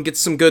Cyclone gets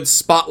some good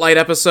spotlight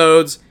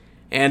episodes.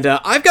 And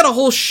I've got a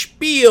whole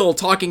spiel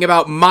talking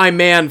about my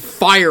man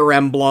Fire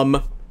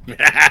Emblem.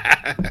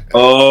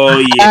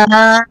 Oh,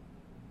 yeah.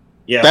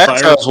 Yeah,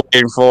 That's what I was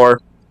waiting for.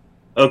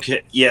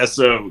 Okay, yeah,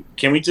 so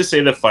can we just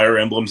say that Fire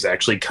Emblem's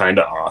actually kind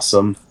of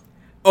awesome?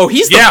 Oh,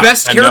 he's the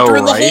best I character know,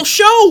 in the right? whole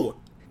show!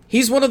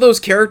 He's one of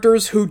those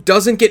characters who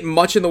doesn't get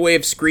much in the way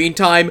of screen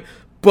time,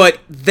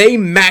 but they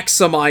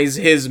maximize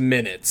his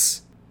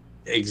minutes.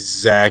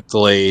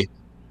 Exactly.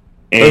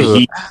 And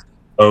he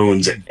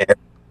owns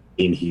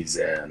everything he's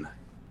in.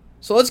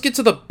 So let's get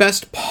to the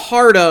best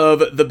part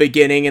of the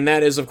beginning, and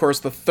that is, of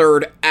course, the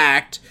third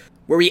act,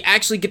 where we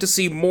actually get to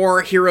see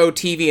more Hero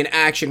TV in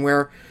action,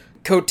 where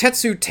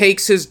Kotetsu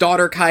takes his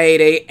daughter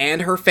Kaede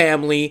and her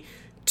family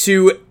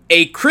to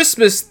a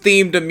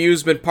Christmas-themed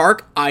amusement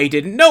park. I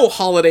didn't know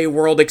Holiday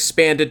World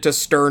expanded to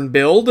Stern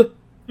Build.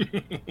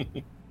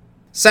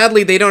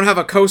 Sadly, they don't have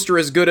a coaster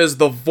as good as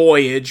The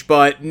Voyage,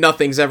 but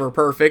nothing's ever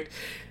perfect.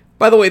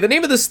 By the way, the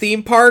name of this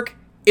theme park,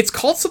 it's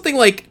called something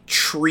like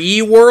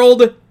Tree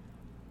World.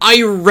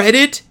 I read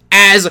it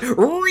as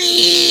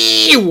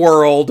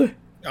Re-World.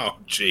 Oh,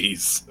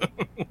 jeez.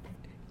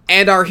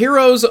 And our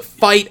heroes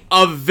fight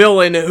a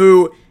villain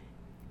who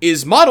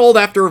is modeled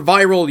after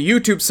viral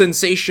YouTube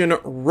sensation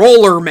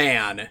Roller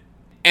Man.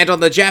 And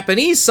on the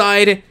Japanese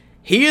side,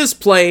 he is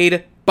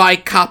played by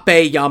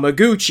Kappei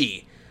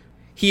Yamaguchi.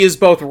 He is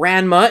both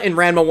Ranma in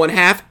Ranma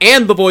 1/2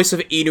 and the voice of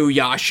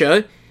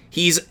Inuyasha.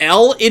 He's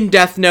L in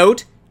Death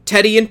Note,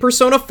 Teddy in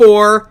Persona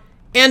 4,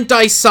 and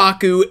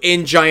Daisaku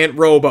in Giant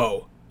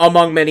Robo,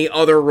 among many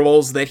other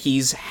roles that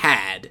he's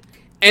had.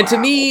 And to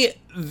me,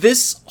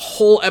 this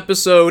whole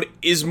episode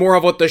is more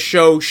of what the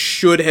show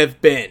should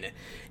have been.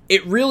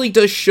 It really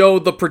does show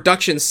the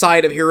production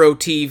side of Hero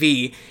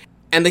TV,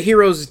 and the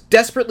heroes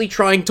desperately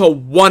trying to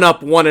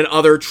one-up one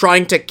another,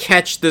 trying to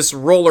catch this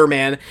Roller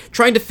Man,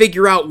 trying to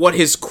figure out what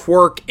his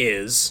quirk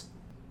is.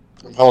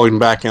 I'm holding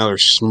back another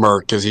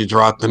smirk as he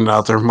dropped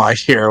another My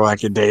Hero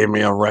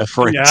Academia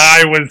reference.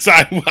 Yeah,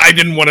 I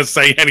didn't want to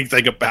say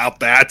anything about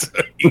that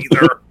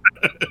either.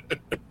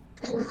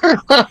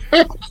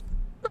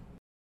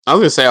 I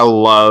was gonna say I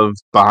love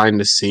behind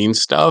the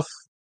scenes stuff,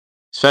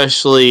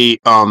 especially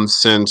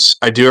since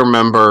I do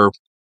remember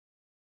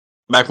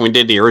back when we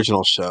did the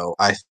original show.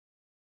 I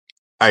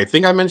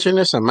think I mentioned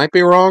this. I might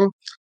be wrong,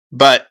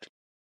 but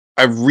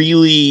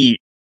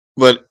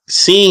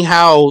seeing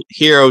how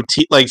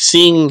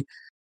seeing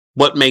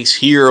what makes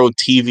Hero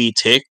TV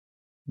tick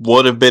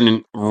would have been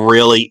a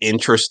really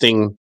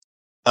interesting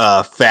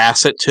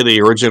facet to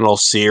the original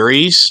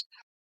series,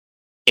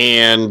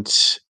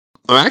 and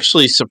I'm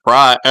actually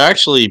surprised. I'm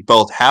actually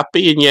both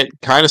happy and yet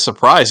kind of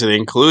surprised that they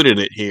included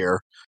it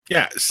here.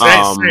 Yeah,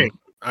 same.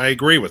 I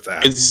agree with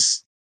that.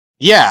 It's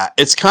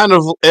kind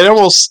of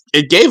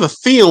it gave a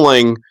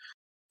feeling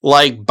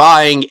like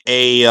buying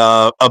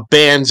a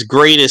band's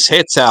greatest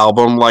hits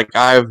album. Like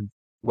I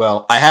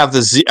have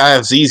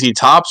ZZ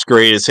Top's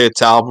greatest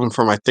hits album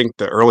from I think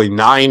the early mid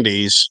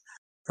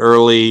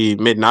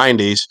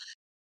 90s.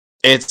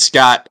 It's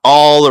got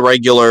all the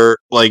regular,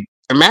 like,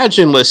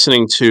 imagine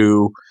listening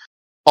to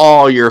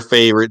all your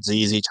favorite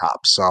ZZ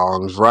Top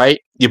songs,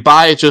 right? You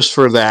buy it just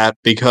for that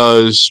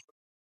because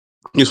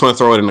you just want to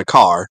throw it in the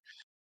car.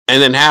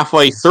 And then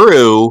halfway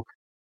through,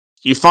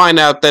 you find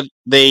out that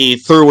they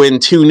threw in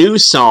 2 new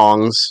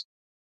songs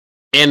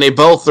and they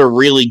both are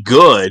really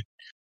good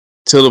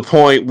to the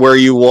point where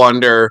you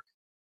wonder,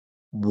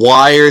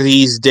 why are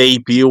these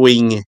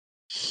debuting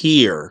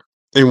here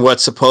in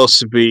what's supposed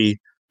to be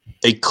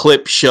a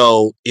clip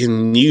show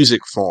in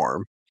music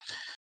form?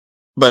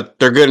 But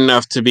they're good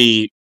enough to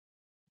be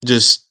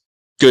just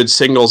good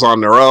singles on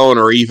their own,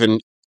 or even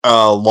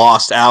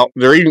lost out.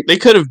 They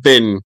could have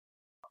been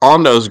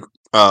on those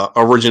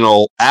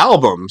original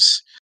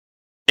albums.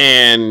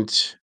 And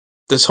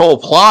this whole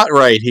plot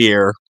right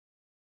here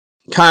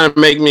kind of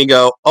make me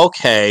go,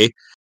 okay,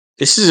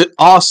 this is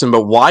awesome,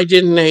 but why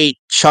didn't they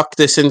chuck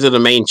this into the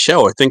main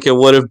show? I think it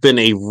would have been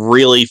a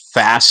really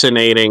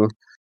fascinating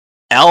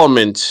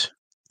element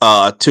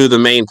to the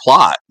main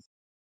plot.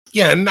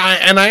 Yeah, and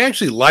I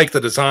actually like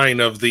the design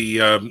of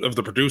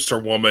the producer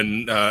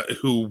woman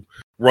who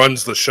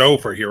runs the show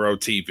for Hero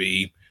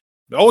TV.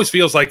 It always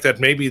feels like that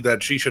maybe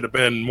that she should have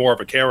been more of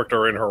a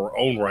character in her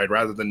own right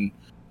rather than,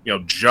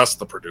 just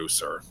the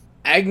producer.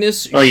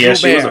 Agnes Oh yeah, Joubert.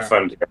 she was a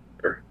fun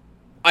character.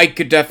 I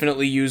could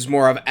definitely use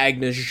more of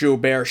Agnes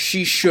Joubert.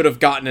 She should have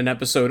gotten an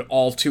episode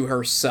all to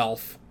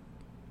herself.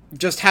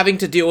 Just having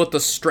to deal with the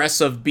stress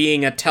of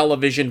being a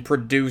television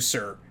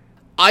producer.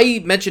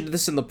 I mentioned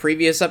this in the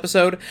previous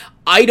episode.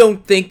 I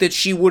don't think that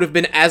she would have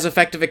been as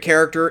effective a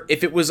character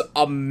if it was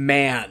a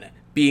man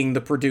being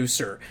the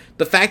producer.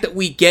 The fact that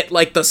we get,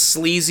 like, the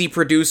sleazy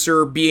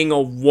producer being a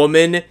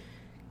woman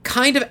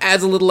kind of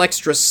adds a little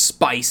extra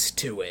spice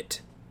to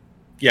it.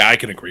 Yeah, I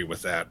can agree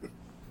with that.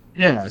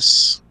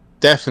 Yes,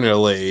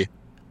 definitely.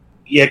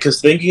 Yeah,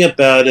 because thinking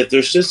about it,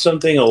 there's just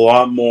something a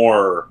lot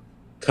more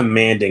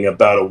commanding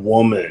about a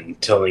woman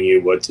telling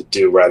you what to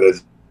do rather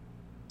than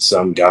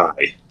some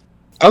guy.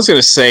 I was going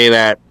to say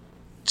that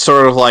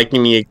sort of like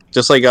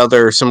just like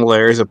other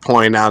similarities of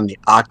pointing out in the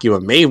Aqua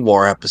May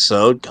War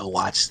episode. Go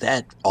watch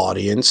that,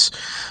 audience.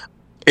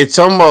 It's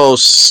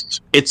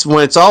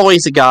when it's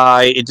always a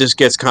guy, it just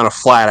gets kind of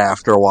flat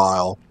after a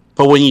while.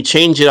 But when you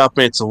change it up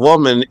and it's a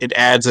woman, it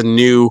adds a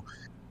new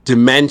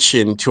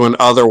dimension to an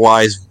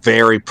otherwise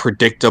very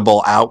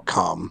predictable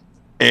outcome.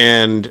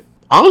 And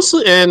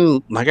honestly,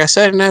 and like I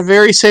said in that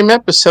very same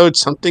episode,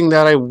 something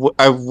that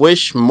I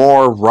wish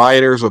more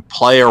writers would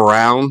play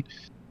around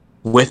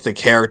with the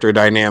character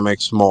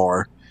dynamics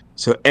more.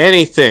 So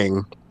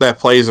anything that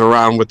plays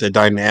around with the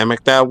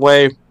dynamic that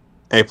way,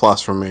 A+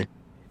 for me.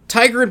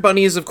 Tiger and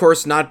Bunny is, of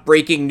course, not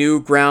breaking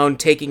new ground,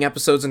 taking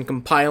episodes and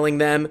compiling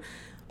them.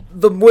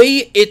 The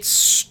way it's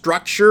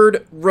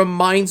structured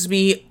reminds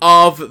me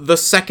of the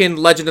second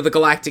Legend of the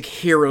Galactic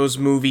Heroes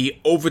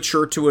movie,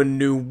 Overture to a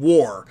New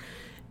War.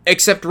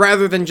 Except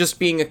rather than just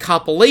being a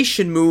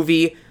compilation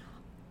movie,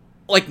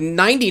 like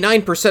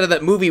 99% of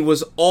that movie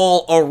was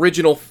all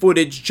original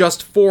footage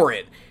just for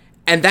it.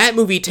 And that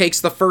movie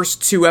takes the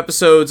first 2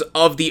 episodes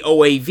of the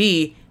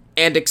OAV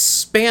and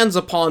expands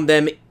upon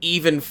them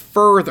even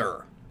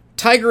further.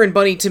 Tiger and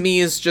Bunny to me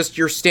is just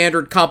your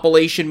standard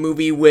compilation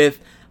movie with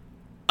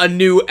a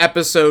new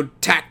episode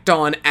tacked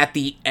on at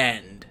the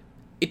end.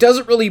 It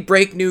doesn't really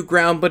break new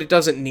ground, but it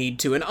doesn't need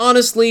to. And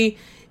honestly,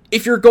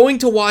 if you're going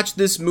to watch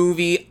this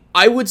movie,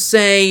 I would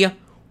say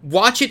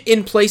watch it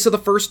in place of the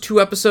first 2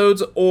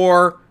 episodes,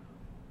 or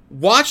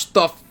watch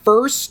the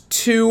first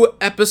 2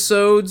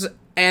 episodes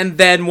and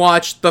then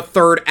watch the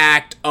 3rd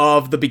act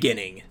of the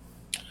beginning.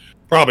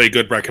 Probably a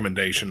good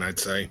recommendation, I'd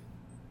say.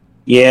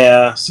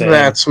 Yeah,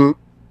 same.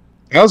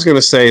 I was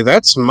gonna say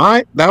that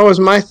was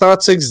my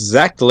thoughts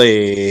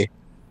exactly.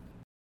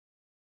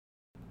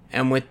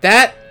 And with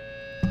that,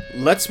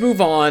 let's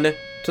move on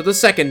to the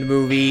second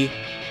movie,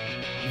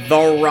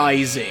 The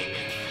Rising.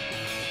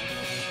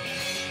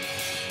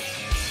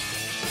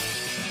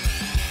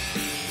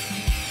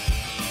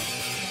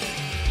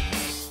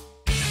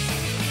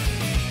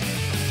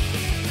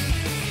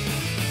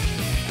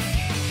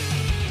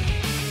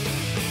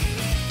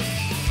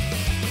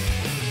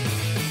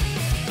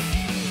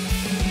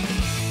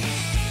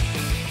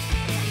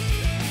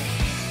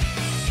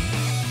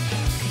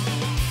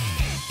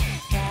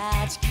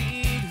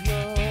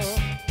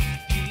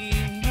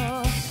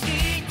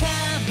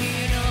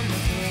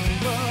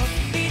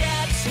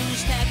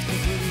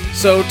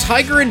 So,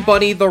 Tiger and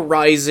Bunny The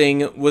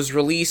Rising was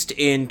released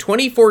in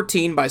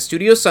 2014 by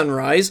Studio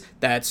Sunrise.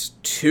 That's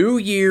 2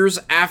 years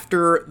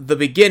after the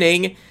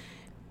beginning,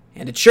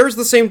 and it shares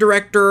the same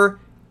director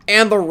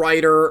and the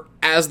writer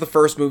as the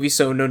first movie,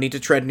 so no need to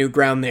tread new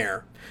ground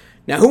there.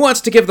 Now, who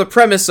wants to give the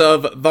premise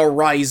of The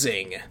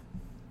Rising?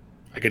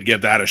 I could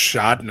give that a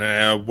shot.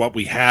 What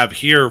we have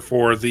here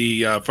for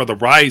the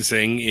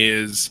Rising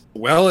is,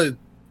 well, it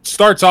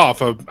starts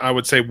off, I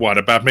would say,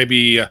 about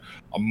maybe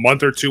a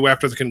month or 2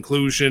 after the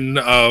conclusion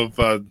of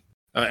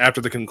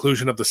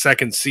the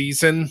second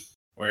season,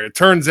 where it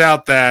turns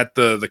out that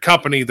the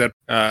company that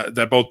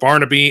both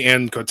Barnaby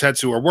and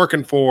Kotetsu are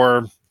working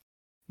for,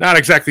 not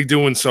exactly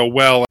doing so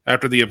well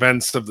after the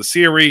events of the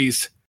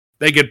series.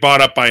 They get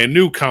bought up by a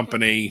new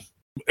company,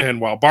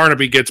 and while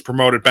Barnaby gets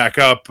promoted back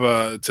up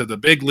to the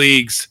big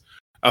leagues,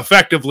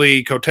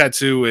 effectively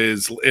Kotetsu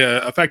is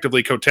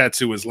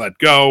let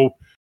go,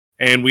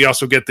 and we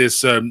also get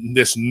this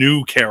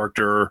new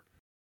character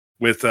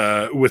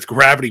with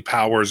gravity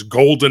powers,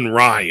 Golden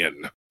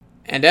Ryan.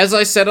 And as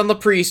I said on the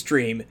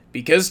pre-stream,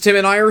 because Tim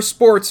and I are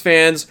sports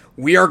fans,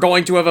 we are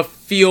going to have a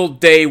field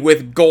day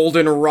with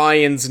Golden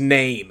Ryan's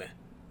name.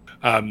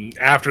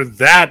 After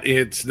that,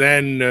 it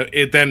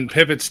then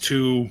pivots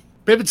to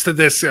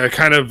this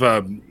kind of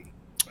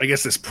I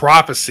guess this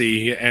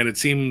prophecy, and it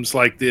seems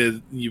like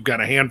you've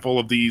got a handful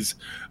of these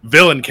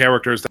villain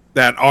characters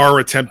that are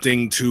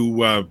attempting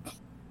to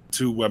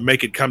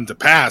make it come to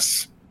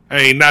pass.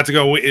 I mean, not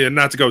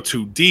to go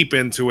too deep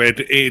into it,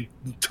 it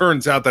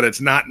turns out that it's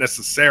not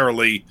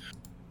necessarily,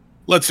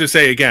 let's just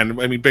say again,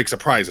 I mean, big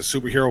surprise, a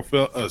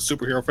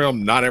superhero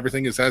film, not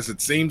everything is as it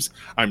seems.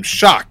 I'm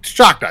shocked,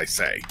 I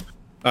say.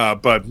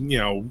 But,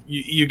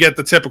 you get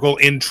the typical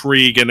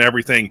intrigue and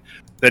everything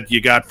that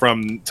you got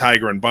from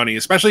Tiger and Bunny,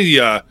 especially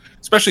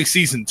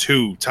season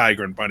 2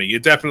 Tiger and Bunny.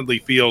 It definitely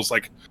feels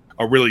like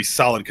a really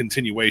solid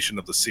continuation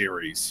of the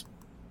series.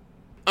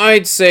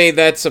 I'd say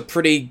that's a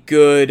pretty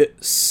good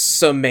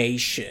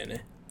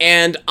summation.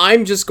 And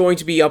I'm just going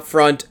to be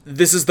upfront,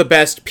 this is the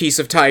best piece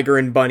of Tiger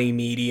and Bunny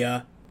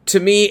media. To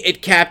me,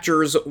 it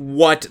captures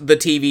what the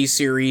TV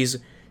series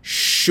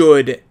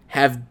should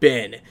have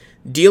been,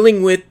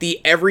 dealing with the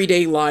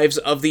everyday lives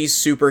of these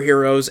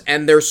superheroes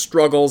and their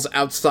struggles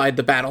outside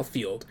the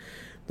battlefield.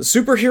 The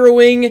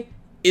superheroing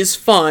is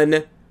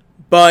fun,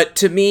 but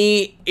to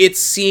me, it's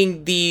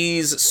seeing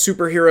these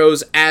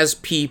superheroes as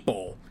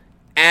people,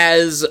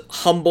 as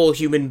humble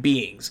human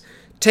beings.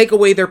 Take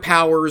away their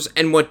powers,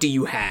 and what do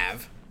you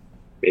have?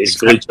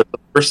 Basically, just a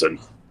person.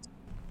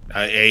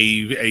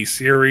 A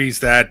series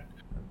that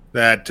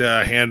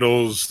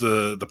handles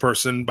the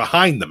person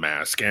behind the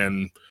mask,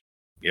 and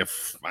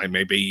if I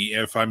may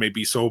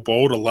be so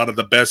bold, a lot of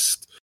the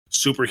best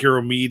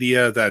superhero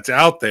media that's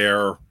out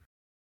there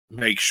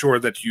make sure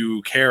that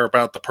you care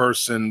about the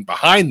person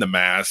behind the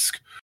mask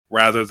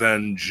rather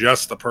than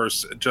just the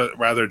person,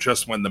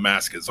 just when the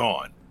mask is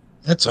on.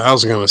 That's what I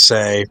was gonna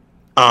say.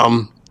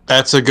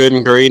 That's a good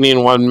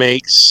ingredient. What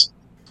makes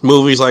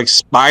movies like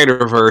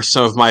Spider-Verse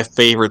some of my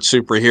favorite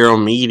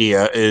superhero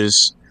media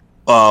is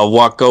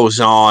what goes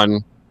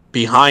on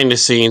behind the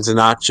scenes and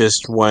not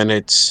just when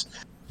it's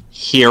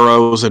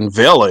heroes and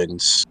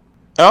villains.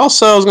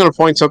 Also, I was going to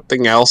point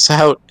something else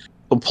out.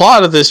 The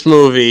plot of this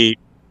movie,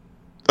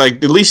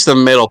 like at least the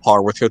middle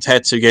part with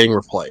Kotetsu getting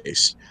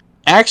replaced,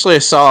 actually I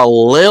saw a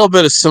little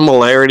bit of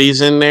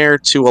similarities in there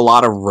to a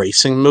lot of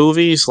racing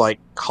movies like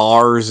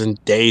Cars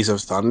and Days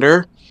of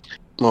Thunder.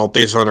 Well,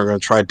 Days of Thunder are going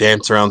to try to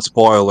dance around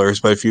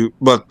spoilers, but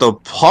the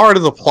part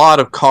of the plot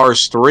of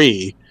Cars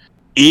 3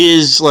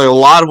 is like a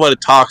lot of what it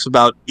talks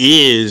about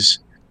is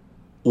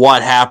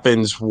what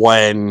happens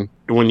when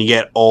you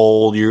get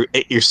old, you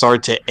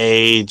start to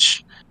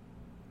age,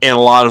 and a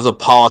lot of the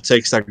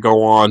politics that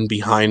go on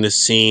behind the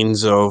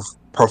scenes of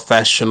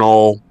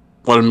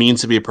what it means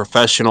to be a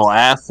professional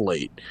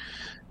athlete.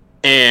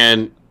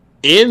 And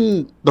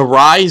in The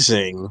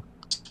Rising,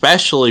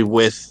 especially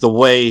with the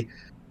way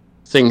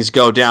things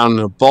go down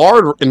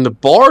in the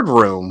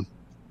boardroom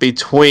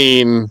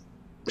between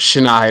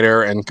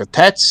Schneider and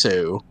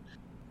Kotetsu,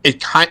 it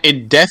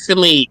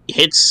definitely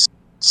hits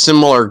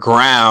similar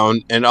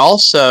ground, and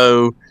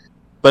also,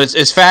 but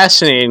it's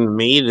fascinating to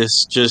me.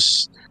 This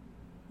just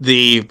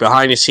the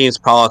behind the scenes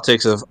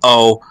politics of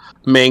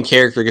main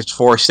character gets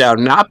forced out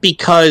not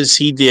because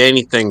he did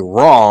anything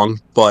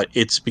wrong, but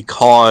it's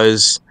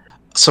because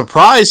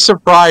surprise,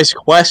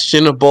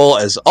 questionable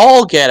as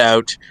all get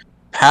out,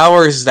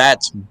 powers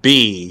that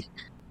be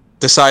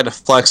decide to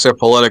flex their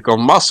political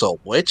muscle,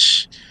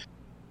 which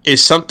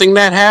is something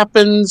that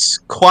happens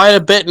quite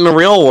a bit in the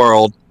real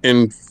world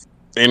in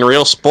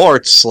real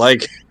sports,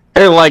 like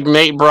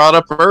Nate brought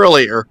up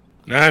earlier.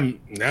 I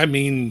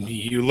mean,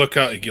 you look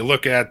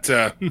at,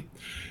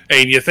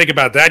 and you think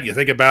about that. You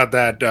think about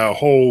that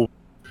whole.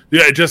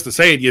 Yeah, just to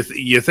say it,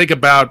 you think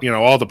about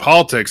all the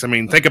politics. I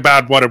mean, think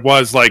about what it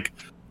was like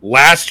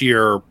last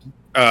year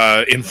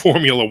in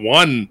Formula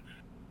One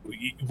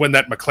when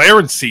that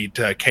McLaren seat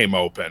came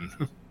open.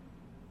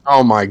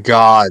 Oh my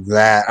God,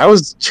 that I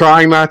was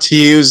trying not to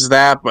use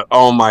that, but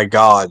oh my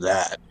God,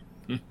 that.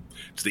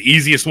 It's the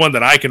easiest one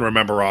that I can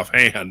remember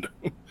offhand,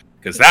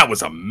 because that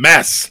was a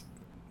mess.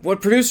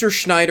 What producer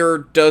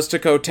Schneider does to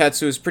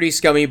Kotetsu is pretty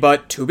scummy,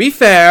 but to be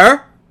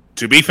fair...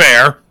 To be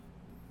fair...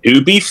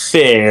 To be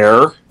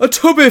fair...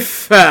 To be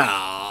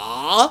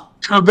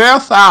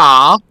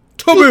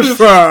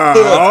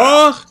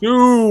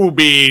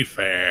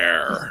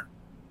fair...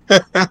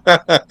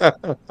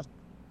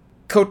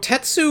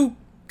 Kotetsu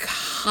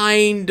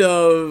kind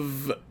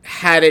of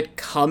had it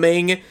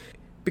coming,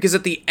 because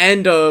at the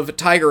end of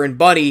Tiger and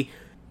Bunny,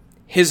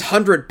 his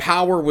 100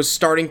 power was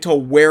starting to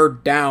wear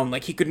down.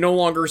 Like, he could no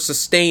longer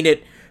sustain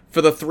it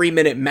for the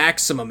 3-minute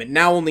maximum. It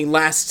now only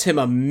lasts him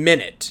a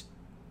minute.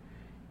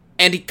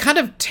 And he kind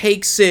of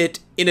takes it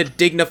in a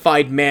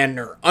dignified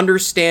manner,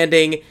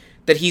 understanding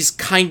that he's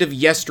kind of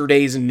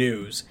yesterday's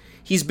news.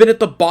 He's been at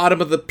the bottom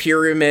of the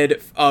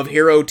pyramid of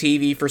Hero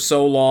TV for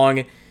so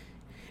long.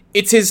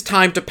 It's his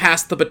time to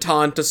pass the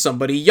baton to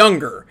somebody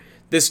younger.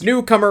 This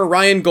newcomer,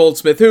 Ryan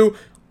Goldsmith, who,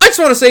 I just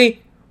want to say,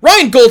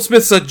 Ryan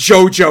Goldsmith's a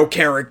JoJo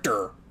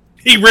character.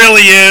 He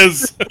really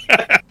is.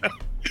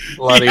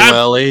 Bloody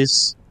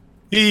wellies.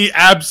 He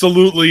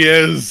absolutely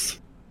is.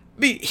 I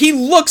mean, he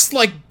looks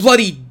like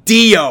bloody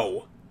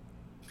Dio.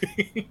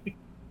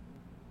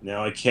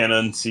 Now I can't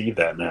unsee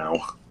that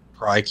now.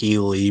 Crikey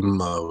Lee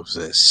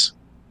Moses.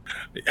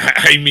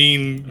 I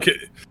mean,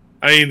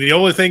 the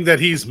only thing that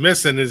he's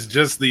missing is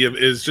just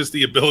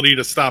the ability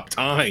to stop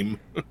time.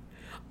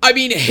 I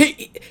mean,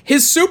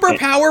 his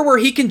superpower where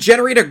he can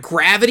generate a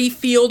gravity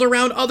field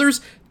around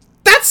others,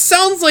 that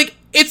sounds like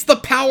it's the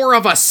power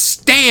of a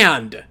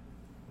stand.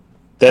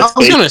 I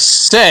was going to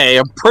say,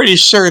 I'm pretty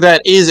sure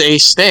that is a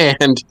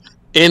stand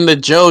in the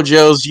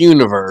JoJo's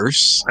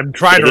universe. I'm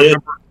trying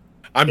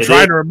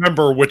to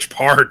remember which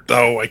part,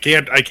 though. I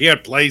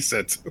can't place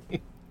it.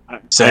 I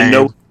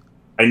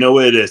know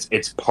it is.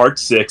 It's part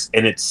 6,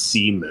 and it's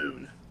Sea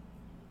Moon.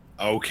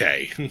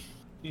 Okay.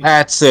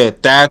 That's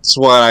it. That's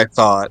what I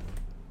thought.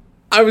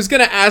 I was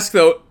gonna ask,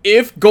 though,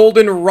 if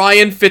Golden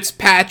Ryan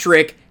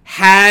Fitzpatrick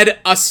had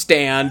a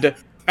stand,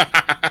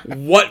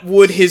 what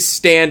would his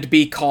stand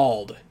be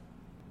called?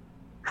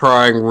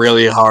 Trying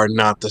really hard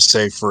not to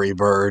say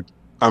Freebird.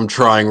 I'm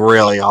trying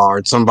really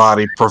hard.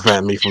 Somebody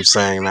prevent me from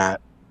saying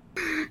that.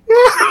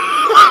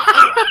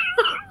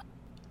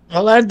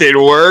 Well, that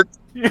didn't work.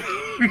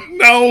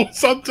 No,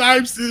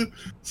 sometimes the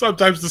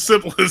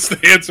simplest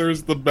answer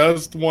is the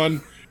best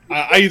one.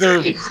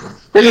 Either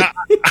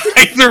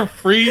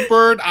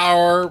Freebird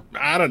or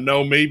I don't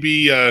know,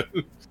 maybe I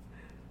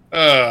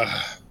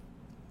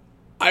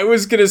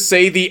was gonna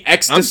say the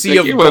ecstasy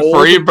of gold. With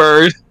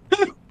Freebird.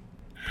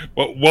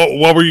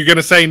 What were you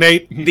gonna say,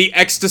 Nate? The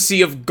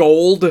ecstasy of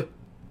gold.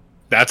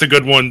 That's a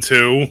good one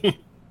too.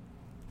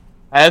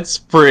 That's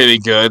pretty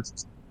good.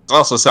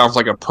 Also sounds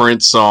like a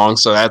Prince song,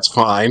 so that's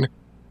fine.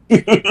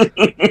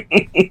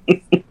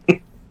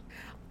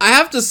 I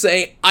have to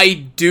say,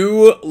 I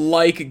do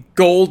like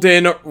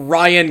Golden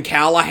Ryan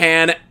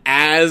Callahan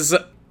as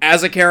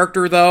a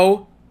character,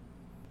 though.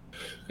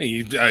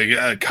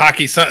 The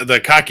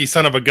cocky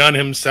son of a gun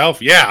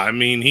himself. Yeah, I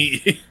mean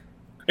he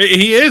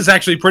is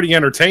actually pretty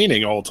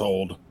entertaining, all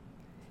told.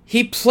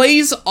 He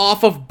plays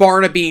off of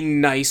Barnaby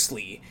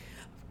nicely.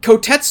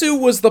 Kotetsu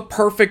was the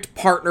perfect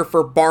partner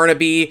for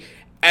Barnaby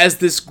as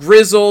this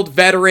grizzled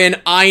veteran.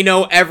 I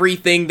know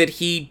everything that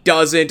he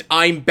doesn't.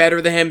 I'm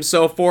better than him,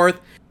 so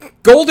forth.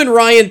 Golden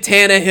Ryan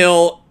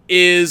Tannehill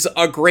is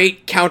a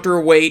great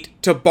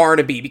counterweight to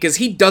Barnaby because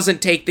he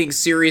doesn't take things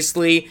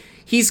seriously.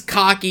 He's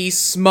cocky,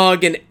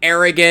 smug, and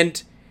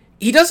arrogant.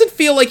 He doesn't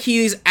feel like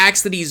he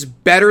acts that he's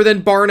better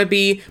than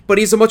Barnaby, but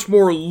he's a much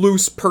more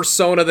loose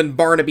persona than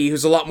Barnaby,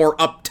 who's a lot more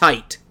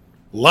uptight.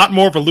 A lot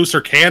more of a looser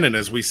cannon,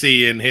 as we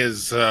see in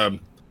his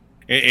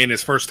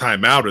first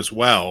time out as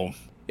well.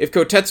 If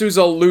Kotetsu's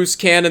a loose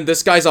cannon,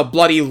 this guy's a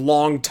bloody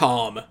long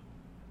tom.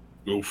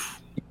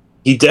 Oof.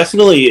 He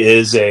definitely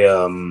is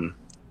a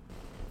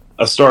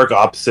stark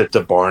opposite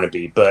to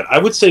Barnaby, but I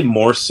would say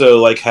more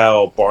so like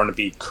how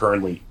Barnaby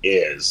currently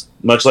is.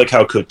 Much like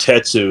how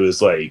Kotetsu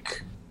is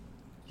like,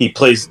 he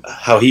plays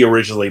how he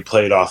originally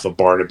played off of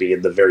Barnaby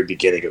in the very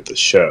beginning of the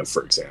show,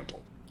 for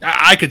example.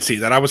 I could see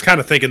that. I was kind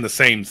of thinking the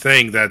same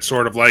thing, that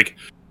sort of like,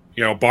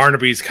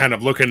 Barnaby's kind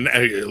of looking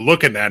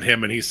at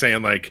him and he's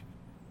saying like,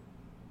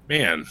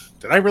 man,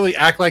 did I really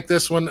act like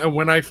this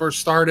when I first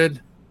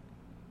started?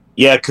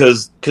 Yeah,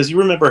 because you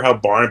remember how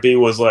Barnaby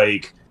was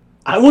like,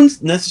 I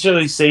wouldn't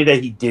necessarily say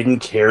that he didn't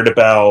cared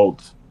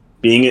about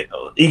being.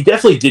 He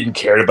definitely didn't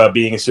care about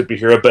being a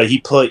superhero, but he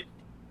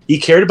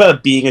cared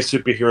about being a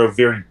superhero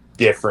very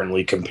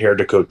differently compared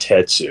to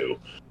Kotetsu,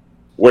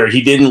 where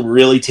he didn't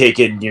really take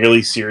it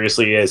nearly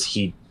seriously as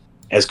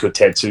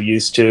Kotetsu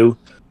used to.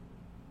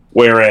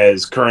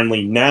 Whereas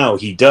currently now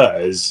he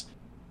does,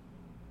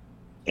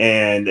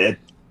 and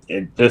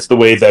that's the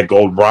way that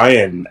Gold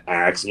Ryan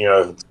acts.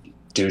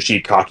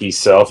 Douchey, cocky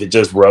self. It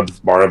just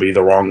rubs Barnaby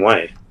the wrong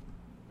way.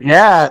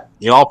 Yeah,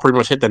 you all pretty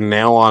much hit the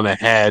nail on the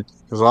head.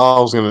 Because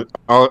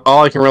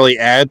all I can really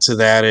add to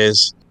that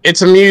is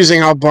it's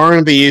amusing how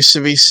Barnaby used to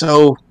be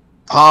so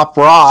pop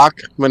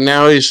rock, but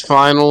now he's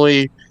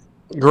finally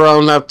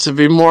grown up to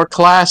be more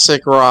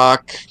classic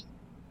rock.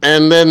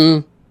 And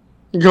then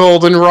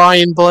Golden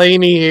Ryan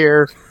Blaney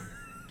here,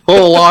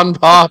 full on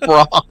pop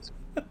rock.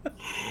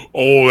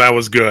 Oh, that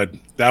was good.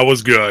 That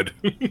was good.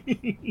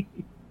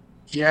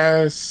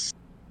 Yes.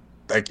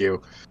 Thank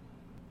you.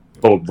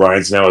 Gold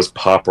Ryan's now as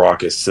pop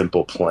rock as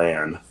Simple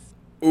Plan.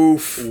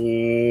 Oof.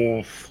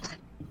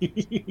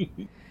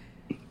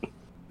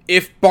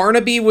 If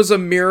Barnaby was a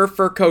mirror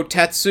for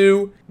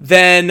Kotetsu,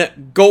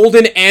 then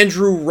Golden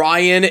Andrew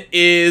Ryan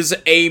is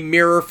a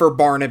mirror for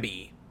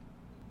Barnaby.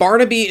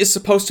 Barnaby is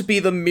supposed to be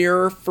the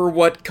mirror for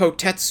what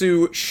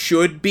Kotetsu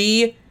should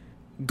be.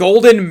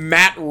 Golden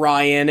Matt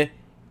Ryan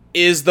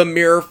is the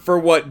mirror for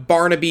what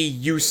Barnaby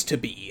used to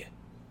be.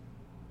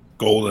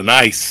 Golden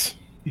Ice.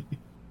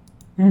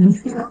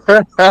 Nice.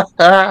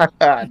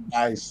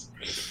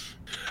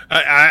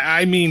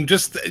 I mean,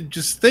 just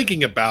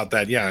thinking about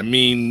that, yeah. I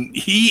mean,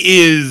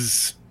 he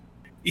is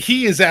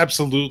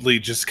absolutely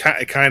just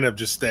kind of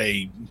just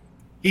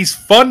he's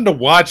fun to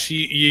watch.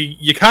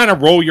 You kind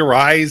of roll your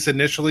eyes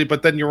initially,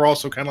 but then you're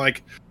also kind of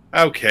like,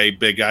 okay,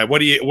 big guy, what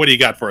do you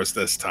got for us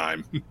this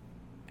time?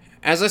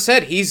 As I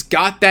said, he's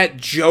got that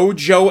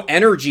JoJo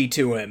energy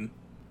to him.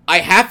 I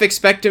half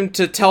expect him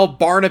to tell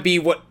Barnaby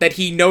that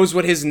he knows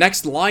what his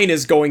next line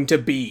is going to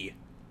be.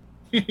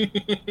 Dude.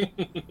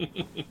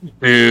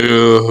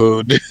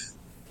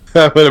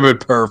 That would have been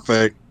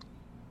perfect.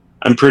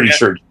 I'm pretty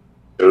sure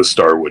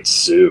Joestar would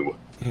sue.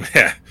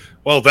 Yeah.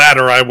 Well, either that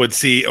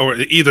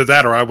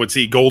or I would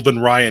see Golden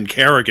Ryan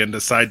Kerrigan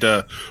decide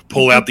to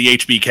pull out the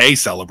HBK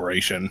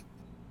celebration.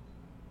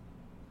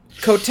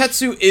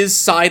 Kotetsu is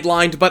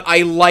sidelined, but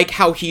I like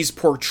how he's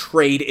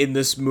portrayed in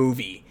this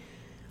movie.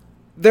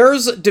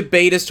 There's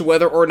debate as to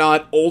whether or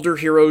not older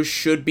heroes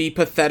should be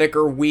pathetic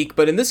or weak,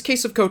 but in this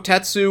case of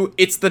Kotetsu,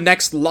 it's the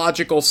next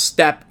logical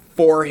step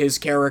for his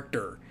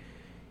character.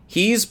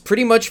 He's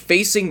pretty much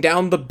facing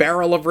down the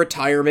barrel of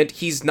retirement.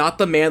 He's not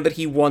the man that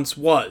he once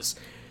was.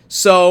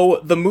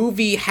 So the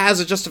movie has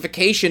a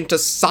justification to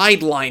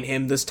sideline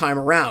him this time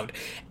around.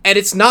 And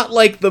it's not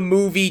like the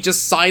movie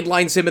just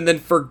sidelines him and then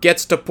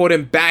forgets to put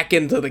him back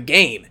into the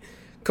game.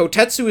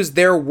 Kotetsu is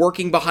there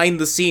working behind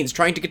the scenes,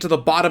 trying to get to the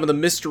bottom of the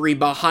mystery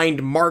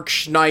behind Mark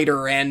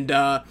Schneider and,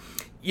 the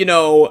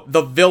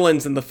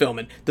villains in the film.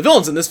 And the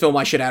villains in this film,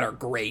 I should add, are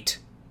great.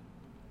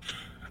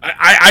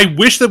 I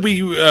wish that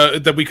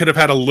we could have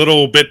had a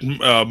little bit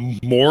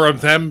more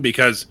of them,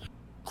 because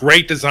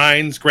great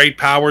designs, great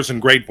powers,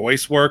 and great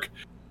voice work.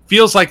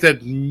 Feels like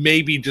that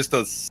maybe just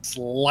a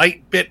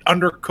slight bit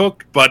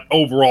undercooked, but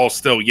overall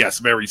still, yes,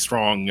 very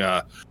strong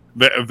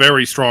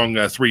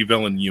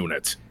 3-villain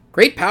unit.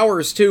 Great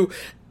powers, too.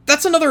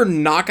 that's another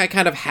knock I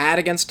kind of had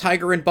against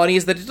Tiger and Bunny,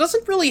 is that it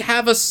doesn't really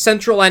have a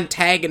central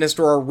antagonist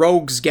or a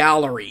rogues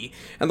gallery.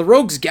 And the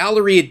rogues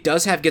gallery it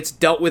does have gets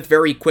dealt with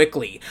very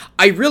quickly.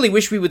 I really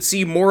wish we would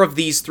see more of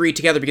these three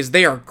together because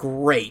they are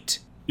great.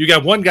 You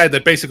got one guy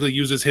that basically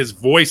uses his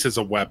voice as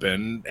a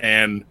weapon,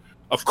 and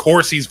of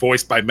course he's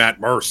voiced by Matt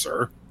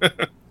Mercer.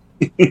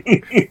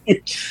 The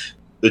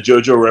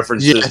JoJo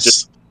reference is Yes.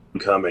 just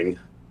coming.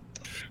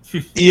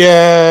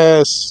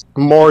 Yes,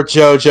 more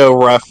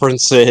JoJo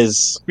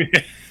references.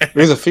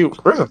 There's a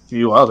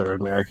few other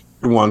in there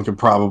one could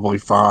probably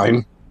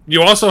find.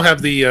 You also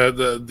have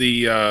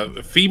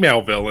the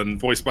female villain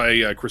voiced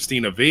by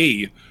Christina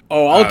V.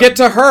 Oh, I'll get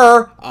to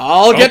her!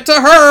 I'll get to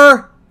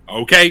her!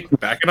 Okay,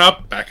 backing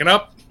up.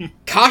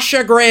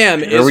 Kasha Graham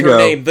Here is we her go.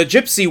 name, the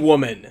gypsy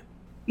woman.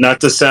 Not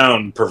to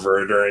sound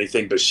perverted or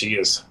anything, but she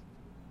is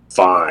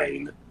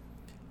fine.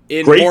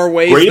 In more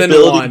ways great than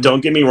ability, one. don't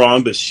get me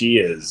wrong, but she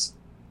is.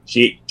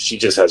 She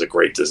just has a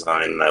great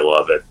design, and I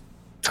love it.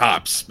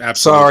 Tops.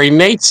 Absolutely. Sorry,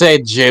 Nate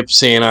said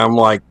Gypsy, and I'm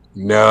like,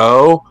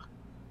 no.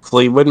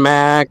 Fleetwood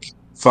Mac.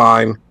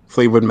 Fine.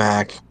 Fleetwood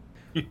Mac.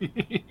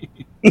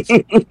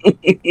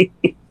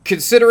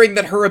 Considering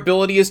that her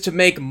ability is to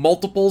make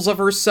multiples of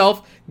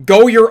herself,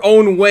 Go Your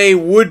Own Way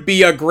would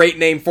be a great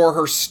name for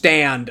her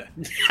stand.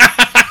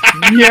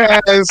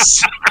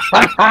 Yes!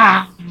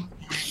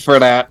 For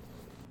that.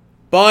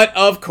 But,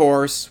 of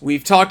course,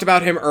 we've talked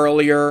about him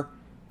earlier.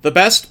 The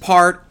best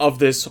part of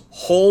this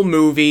whole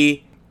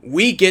movie,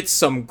 we get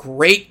some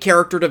great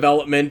character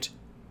development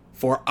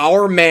for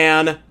our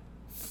man,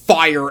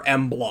 Fire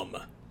Emblem.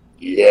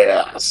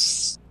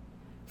 Yes.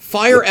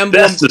 Fire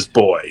Emblem... Bestest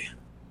boy.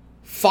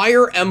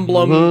 Fire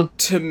Emblem,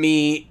 to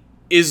me,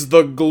 is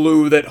the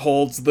glue that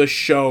holds the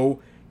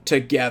show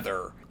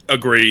together.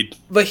 Agreed.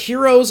 The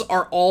heroes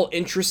are all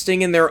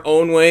interesting in their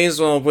own ways,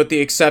 well, with the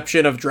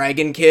exception of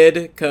Dragon Kid,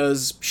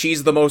 because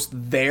she's the most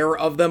there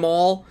of them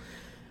all.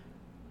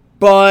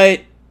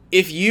 But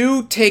if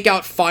you take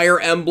out Fire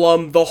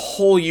Emblem, the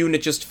whole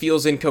unit just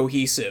feels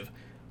incohesive.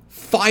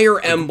 Fire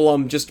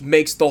Emblem just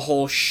makes the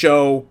whole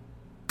show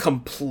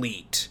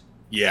complete.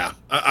 Yeah,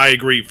 I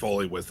agree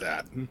fully with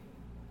that.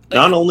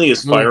 Not only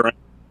is Fire Emblem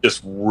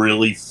just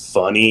really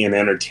funny and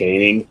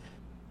entertaining,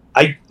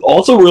 I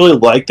also really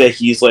like that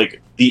he's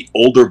like the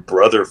older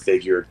brother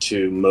figure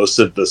to most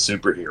of the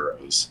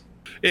superheroes.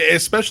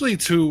 Especially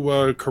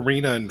to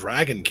Karina and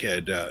Dragon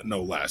Kid,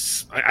 no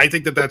less. I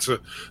think that's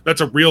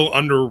a real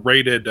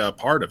underrated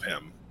part of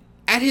him.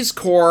 At his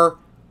core,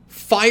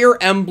 Fire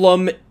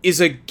Emblem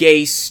is a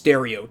gay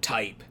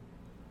stereotype.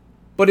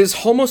 But his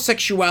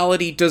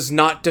homosexuality does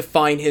not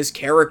define his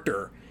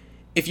character.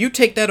 If you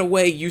take that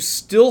away, you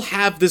still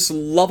have this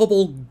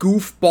lovable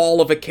goofball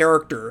of a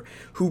character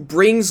who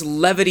brings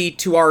levity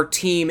to our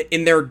team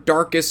in their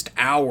darkest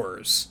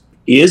hours.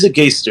 He is a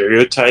gay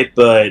stereotype,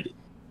 but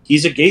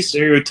he's a gay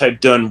stereotype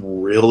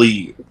done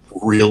really,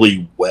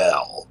 really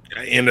well.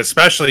 And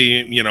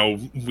especially,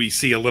 we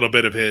see a little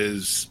bit of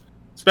his,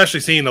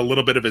 especially seeing a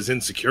little bit of his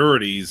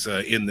insecurities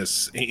in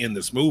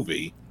this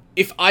movie.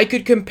 If I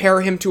could compare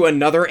him to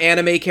another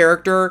anime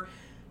character,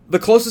 the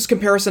closest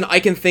comparison I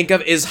can think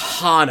of is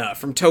Hana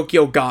from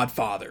Tokyo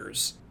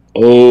Godfathers.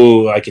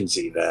 Oh, I can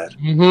see that.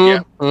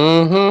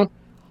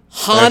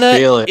 Hana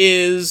feel it.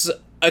 is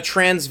a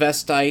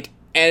transvestite,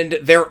 and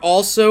they're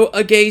also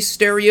a gay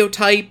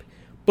stereotype,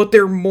 but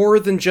they're more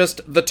than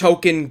just the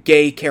token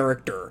gay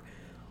character.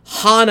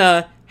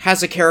 Hana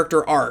has a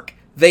character arc.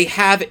 They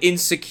have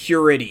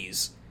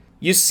insecurities.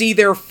 You see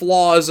their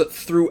flaws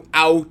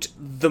throughout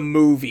the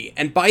movie,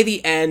 and by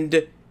the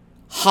end,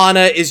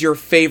 Hana is your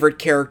favorite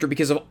character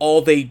because of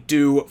all they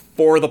do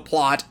for the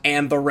plot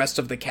and the rest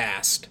of the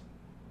cast.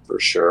 For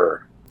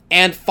sure.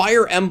 And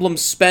Fire Emblem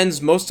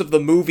spends most of the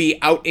movie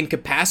out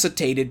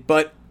incapacitated,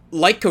 but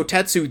like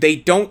Kotetsu, they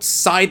don't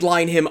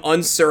sideline him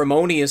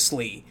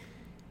unceremoniously.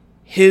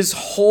 His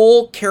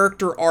whole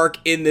character arc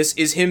in this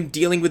is him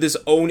dealing with his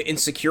own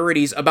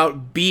insecurities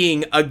about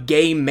being a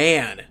gay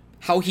man.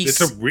 How he's...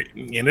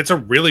 It's a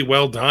really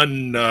well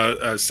done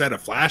set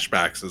of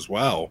flashbacks as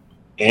well.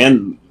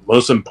 And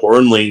most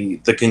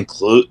importantly, the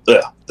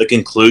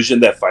conclusion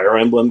that Fire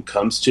Emblem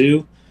comes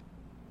to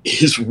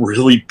is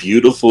really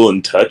beautiful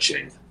and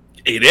touching.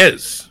 It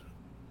is.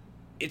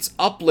 It's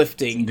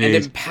uplifting and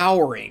Indeed.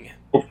 empowering.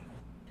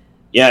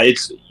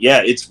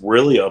 It's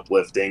really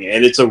uplifting,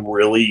 and it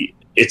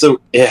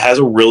has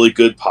a really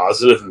good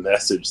positive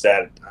message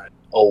that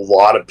a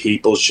lot of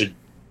people should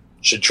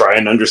try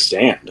and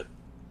understand.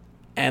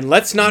 And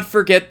let's not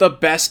forget the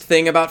best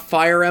thing about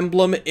Fire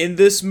Emblem in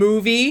this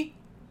movie.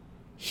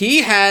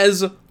 He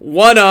has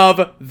one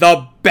of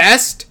the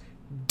best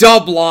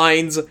dub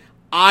lines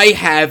I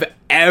have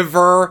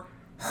ever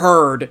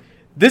heard.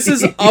 This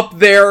is up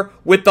there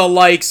with the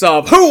likes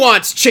of Who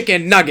Wants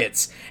Chicken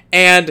Nuggets?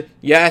 And,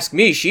 you ask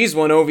me, she's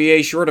one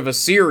OVA short of a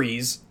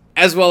series.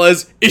 As well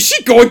as, Is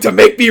she going to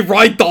make me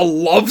ride the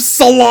love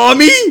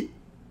salami?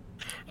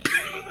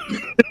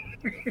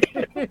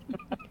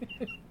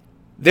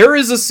 There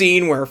is a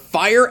scene where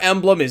Fire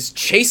Emblem is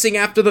chasing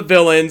after the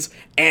villains,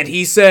 and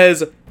he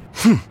says,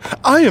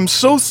 I am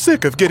so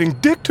sick of getting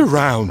dicked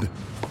around.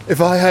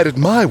 If I had it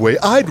my way,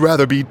 I'd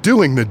rather be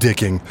doing the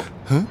dicking.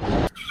 Huh?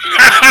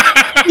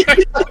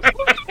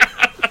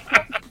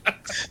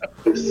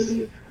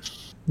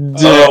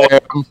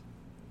 Damn.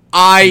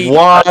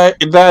 Why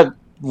that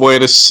way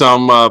to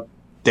sum up?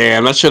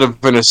 Damn, that should have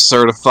been a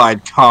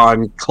certified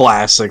con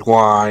classic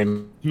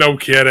line. No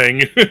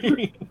kidding.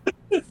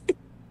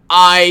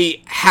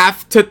 I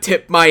have to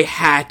tip my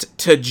hat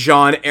to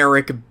John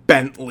Eric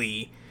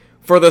Bentley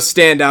for the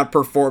standout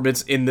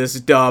performance in this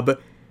dub.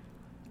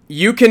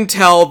 You can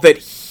tell that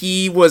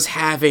he was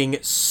having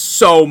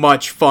so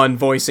much fun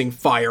voicing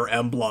Fire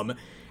Emblem.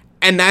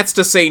 And that's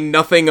to say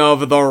nothing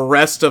of the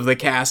rest of the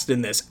cast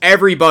in this.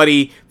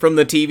 Everybody from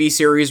the TV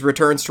series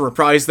returns to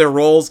reprise their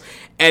roles,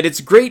 and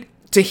it's great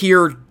to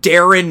hear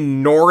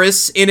Darren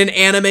Norris in an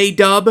anime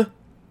dub,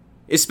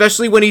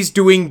 especially when he's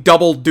doing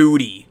double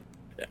duty.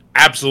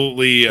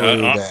 Absolutely.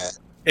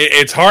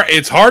 It's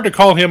hard to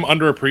call him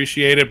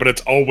underappreciated, but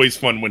it's always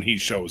fun when he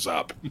shows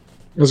up. I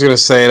was going to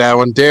say that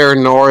when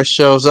Darren Norris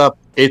shows up,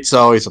 it's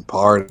always a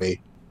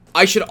party.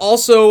 I should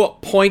also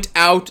point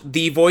out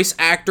the voice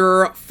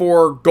actor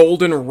for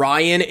Golden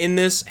Ryan in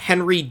this,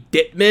 Henry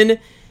Dittman.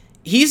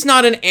 He's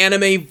not an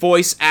anime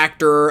voice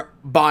actor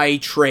by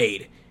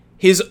trade.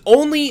 His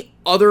only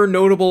other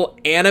notable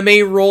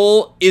anime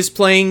role is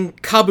playing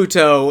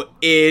Kabuto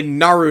in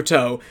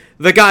Naruto,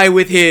 the guy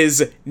with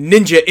his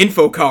ninja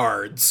info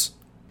cards.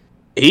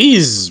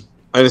 I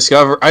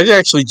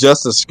actually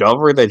just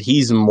discovered that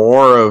he's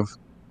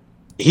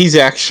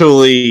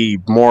actually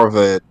more of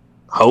a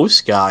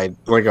host guy,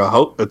 like a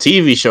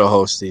TV show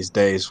host these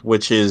days,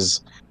 which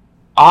is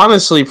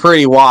honestly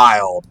pretty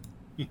wild.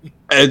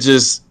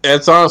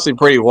 It's honestly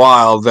pretty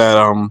wild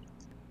that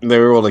they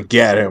were able to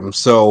get him.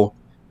 So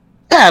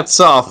hats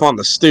off on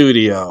the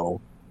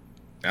studio.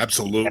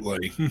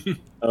 Absolutely.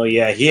 Oh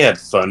yeah, he had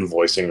fun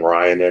voicing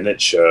Ryan, and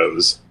it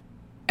shows.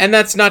 And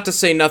that's not to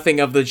say nothing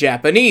of the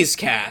Japanese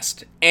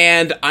cast.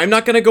 And I'm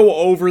not going to go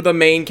over the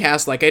main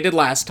cast like I did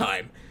last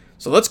time.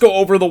 So let's go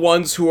over the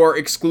ones who are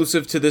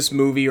exclusive to this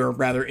movie, or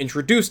rather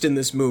introduced in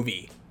this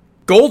movie.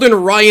 Golden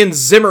Ryan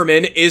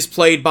Zimmerman is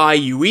played by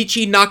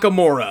Yuichi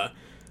Nakamura,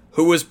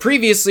 who was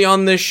previously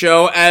on this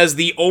show as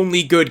the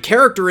only good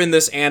character in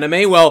this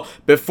anime, well,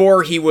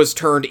 before he was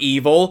turned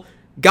evil,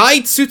 Guy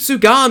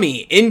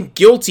Tsutsugami in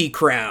Guilty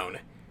Crown.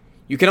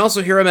 You can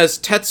also hear him as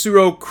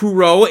Tetsuro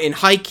Kuro in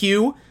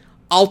Haikyuu,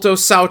 Alto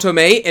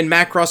Saotome in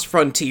Macross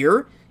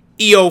Frontier,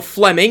 Io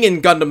Fleming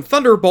in Gundam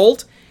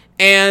Thunderbolt,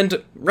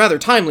 and, rather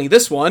timely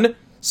this one,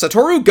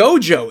 Satoru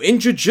Gojo in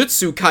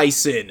Jujutsu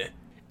Kaisen.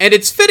 And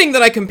it's fitting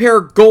that I compare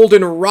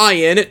Golden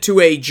Ryan to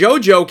a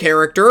JoJo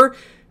character,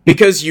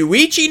 because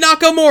Yuichi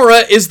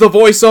Nakamura is the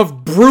voice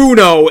of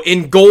Bruno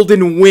in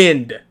Golden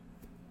Wind.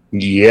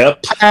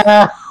 Yep.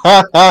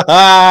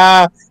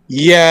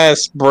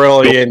 Yes,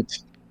 brilliant.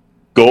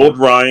 Gold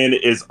Ryan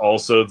is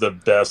also the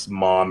best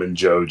mom in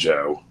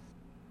JoJo.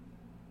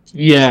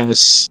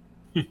 Yes.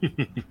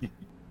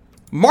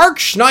 Mark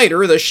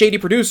Schneider, the shady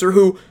producer,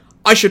 who,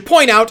 I should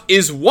point out,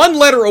 is one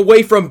letter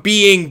away from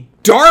being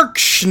Dark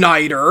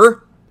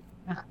Schneider.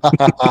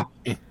 All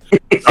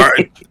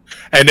right.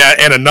 And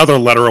another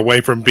letter away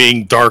from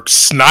being Dark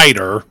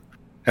Snyder,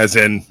 as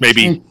in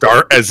maybe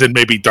Dark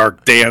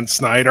Dan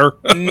Snyder.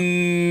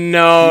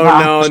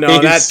 No,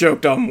 that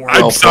joke don't work.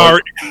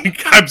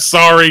 I'm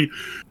sorry.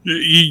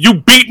 You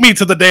beat me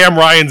to the damn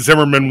Ryan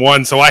Zimmerman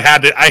one, so I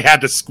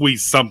had to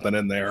squeeze something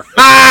in there.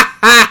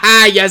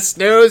 You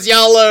snooze,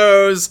 you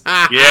lose.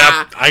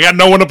 Yeah, I got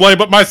no one to blame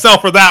but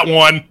myself for that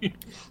one.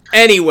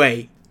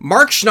 Anyway,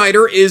 Mark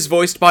Schneider is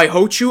voiced by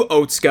Hochu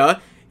Otsuka.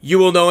 You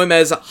will know him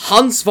as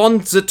Hans von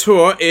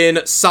Zitur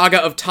in Saga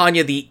of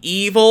Tanya the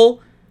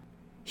Evil.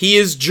 He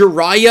is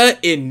Jiraiya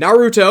in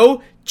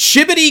Naruto,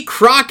 Chibity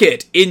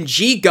Crockett in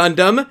G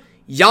Gundam,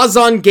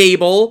 Yazan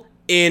Gable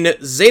in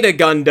Zeta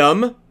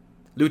Gundam,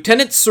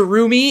 Lieutenant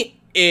Tsurumi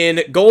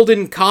in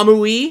Golden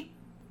Kamui,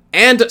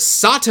 and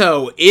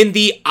Sato in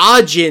the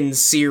Ajin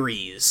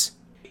series.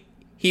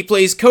 He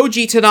plays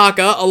Koji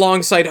Tanaka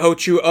alongside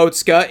Hochu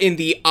Otsuka in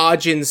the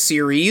Ajin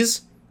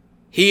series.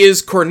 He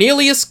is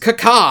Cornelius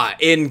Kaka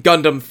in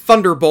Gundam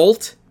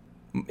Thunderbolt.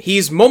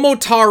 He's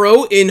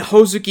Momotaro in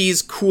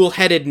Hozuki's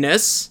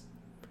Cool-Headedness.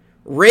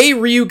 Rei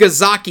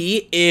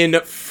Ryugazaki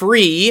in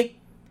Free.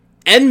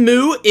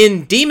 Enmu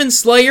in Demon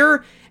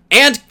Slayer.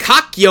 And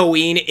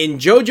Kakyoin in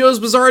JoJo's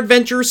Bizarre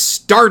Adventure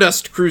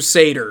Stardust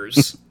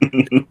Crusaders.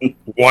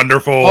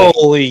 Wonderful.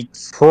 Holy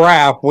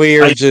crap, we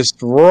are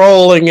just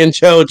rolling in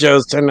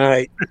JoJo's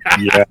tonight.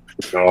 Yeah,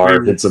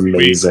 it's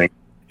amazing.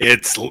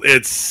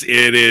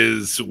 It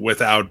is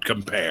without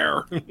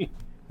compare.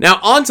 Now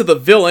on to the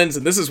villains,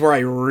 and this is where I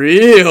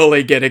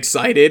really get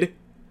excited.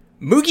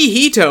 Mugi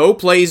Hito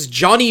plays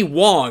Johnny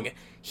Wong.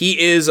 He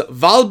is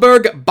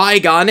Valberg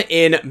Baigan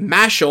in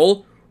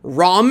Mashal,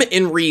 Rom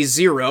in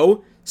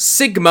ReZero,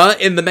 Sigma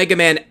in the Mega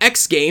Man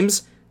X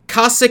games,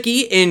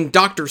 Kaseki in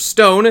Dr.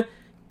 Stone,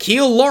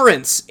 Keel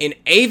Lawrence in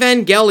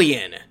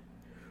Evangelion.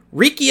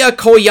 Rikia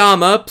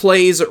Koyama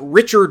plays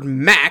Richard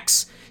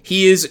Max.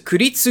 He is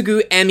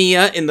Kuritsugu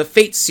Emiya in the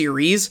Fate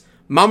series,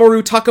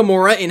 Mamoru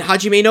Takamura in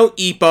Hajime no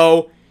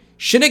Ippo,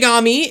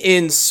 Shinigami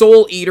in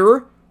Soul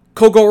Eater,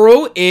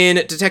 Kogoro in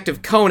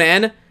Detective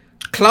Conan,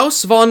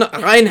 Klaus von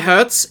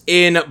Reinherz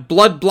in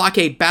Blood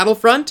Blockade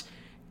Battlefront,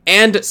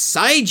 and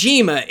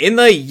Saejima in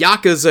the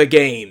Yakuza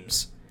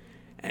games.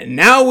 And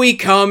now we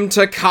come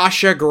to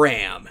Kasha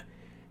Graham.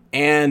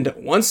 And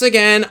once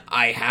again,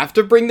 I have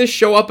to bring this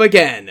show up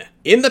again.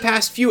 In the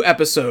past few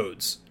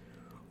episodes,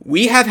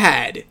 we have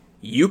had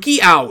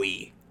Yuki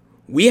Aoi,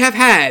 we have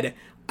had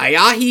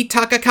Ayahi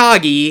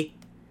Takakagi,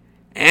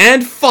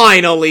 and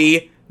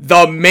finally,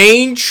 the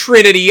main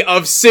trinity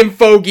of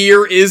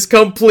Symphogear is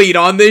complete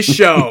on this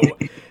show.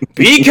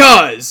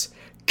 Because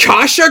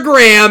Kasha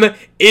Graham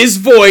is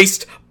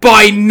voiced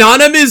by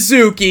Nana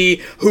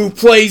Mizuki, who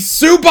plays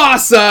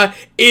Tsubasa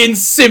in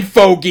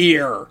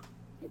Symphogear.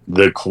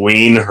 The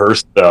queen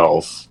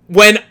herself.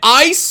 When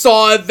I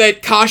saw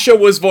that Kasha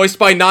was voiced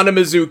by Nana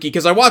Mizuki,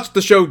 because I watched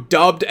the show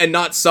dubbed and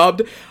not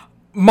subbed,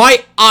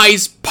 my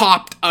eyes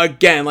popped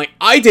again. Like,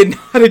 I did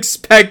not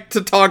expect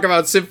to talk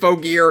about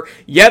Symphogear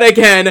yet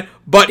again,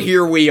 but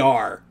here we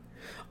are.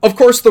 Of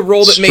course, the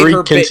role that made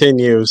her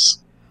continues.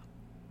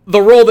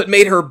 The role that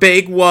made her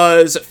big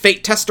was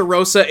Fate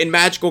Testarossa in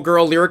Magical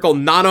Girl Lyrical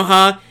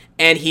Nanoha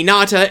and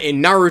Hinata in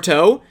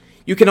Naruto.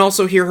 You can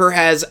also hear her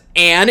as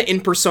Anne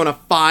in Persona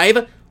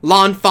 5,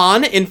 Lan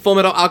Fan in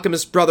Fullmetal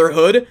Alchemist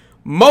Brotherhood,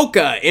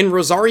 Mocha in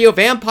Rosario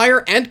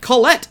Vampire, and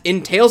Colette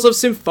in Tales of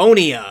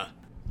Symphonia.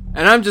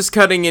 And I'm just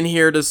cutting in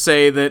here to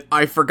say that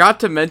I forgot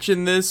to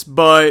mention this,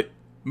 but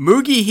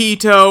Mugi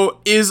Hito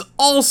is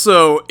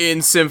also in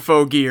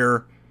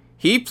Symphogear.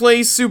 He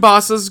plays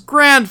Tsubasa's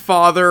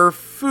grandfather,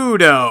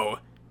 Fudo.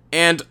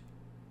 And,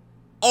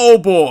 oh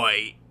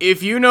boy,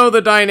 if you know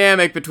the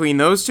dynamic between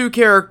those two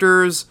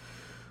characters,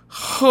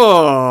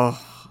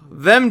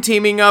 them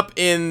teaming up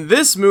in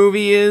this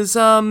movie is,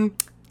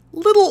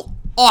 little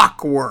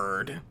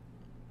awkward.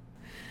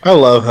 I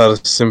love how the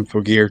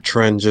Symphogear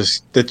trend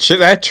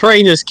that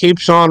train just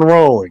keeps on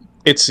rolling.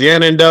 It's the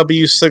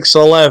NNW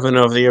 611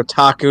 of the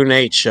Otaku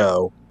Nate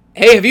show.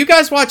 Hey, have you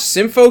guys watched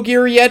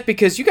Symphogear yet?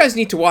 Because you guys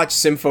need to watch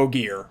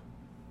Symphogear.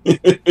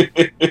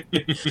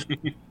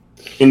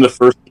 In the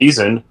first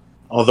season,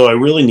 although I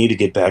really need to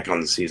get back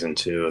on the season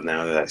 2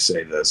 now that I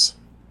say this.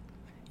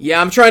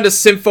 Yeah, I'm trying to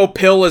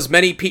sympho-pill as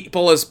many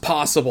people as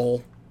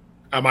possible.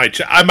 I might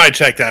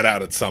check that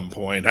out at some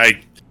point.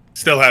 I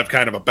still have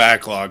kind of a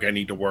backlog I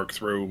need to work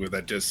through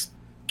that just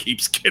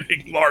keeps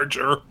getting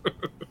larger.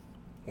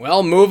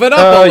 Well, move it up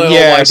a little,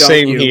 yeah, why don't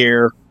same you?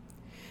 here.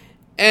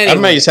 Anyway.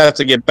 I might just have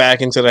to get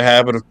back into the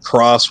habit of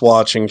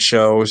cross-watching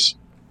shows.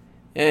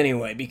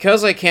 Anyway,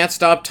 because I can't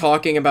stop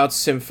talking about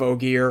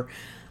Symphogear,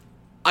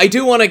 I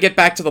do want to get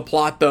back to the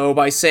plot, though,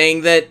 by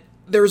saying that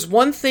there's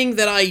one thing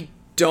that I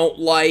don't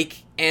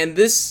like, and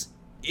this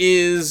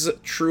is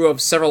true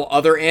of several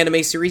other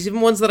anime series,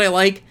 even ones that I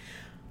like.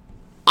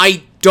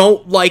 I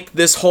don't like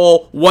this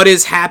whole what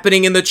is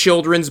happening in the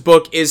children's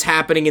book is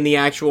happening in the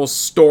actual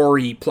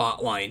story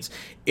plot lines.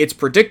 It's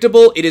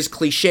predictable, it is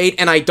cliched,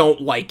 and I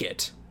don't like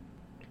it.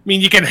 I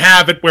mean, you can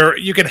have it where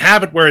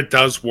it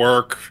does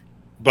work,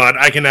 but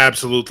I can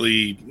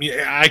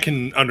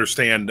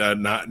understand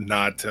not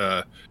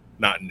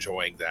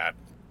enjoying that.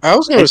 I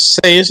was going to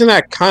say, isn't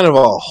that kind of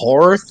a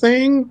horror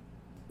thing?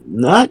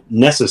 Not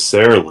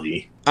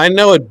necessarily. I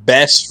know it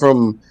best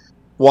from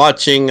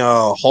watching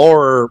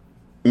horror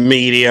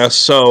media,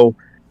 so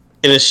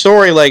in a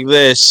story like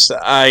this,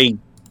 I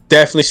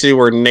definitely see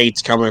where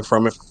Nate's coming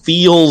from. It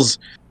feels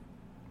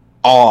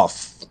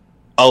off.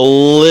 A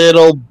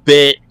little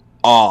bit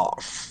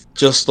off.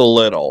 Just a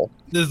little.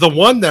 The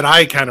one that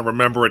I kind of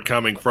remember it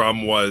coming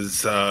from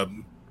was,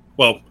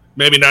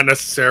 maybe not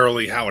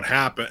necessarily how it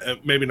happened,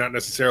 maybe not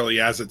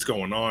necessarily as it's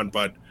going on,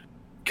 but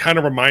kind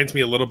of reminds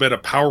me a little bit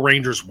of Power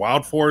Rangers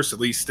Wild Force, at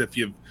least if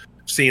you've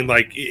seen,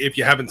 if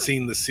you haven't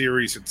seen the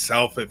series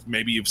itself, if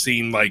maybe you've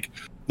seen,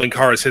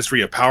 Linkara's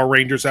History of Power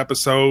Rangers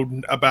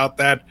episode about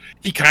that.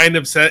 He kind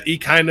of says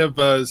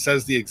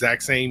the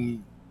exact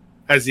same,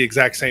 has the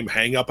exact same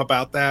hang up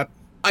about that.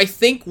 I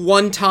think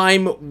one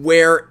time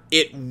where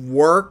it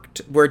worked,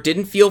 where it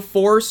didn't feel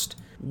forced,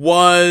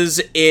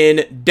 was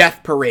in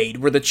Death Parade,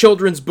 where the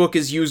children's book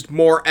is used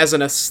more as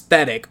an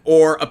aesthetic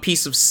or a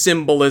piece of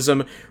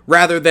symbolism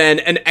rather than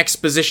an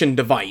exposition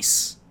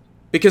device.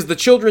 Because the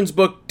children's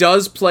book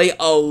does play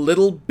a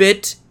little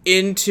bit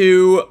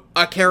into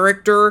a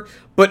character,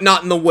 but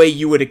not in the way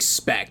you would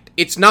expect.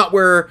 It's not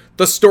where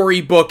the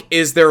storybook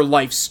is their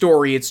life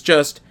story, it's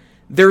just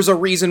there's a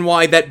reason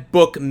why that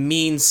book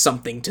means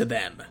something to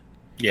them.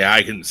 Yeah,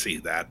 I can see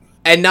that.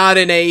 And not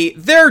in a,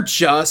 they're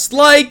just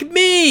like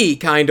me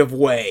kind of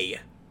way.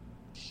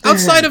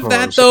 Outside of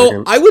that,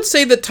 though, I would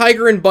say that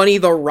Tiger and Bunny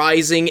The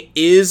Rising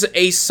is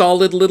a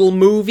solid little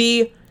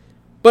movie.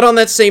 But on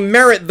that same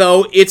merit,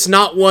 though, it's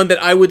not one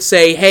that I would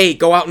say, hey,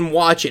 go out and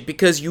watch it,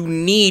 because you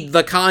need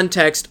the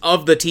context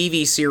of the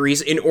TV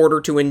series in order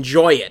to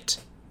enjoy it.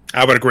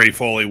 I would agree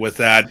fully with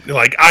that.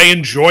 I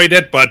enjoyed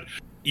it, but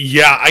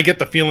yeah, I get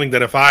the feeling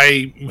that if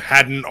I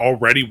hadn't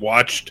already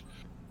watched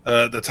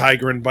the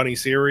Tiger and Bunny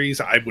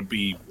series, I would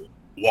be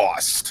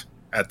lost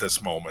at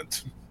this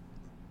moment.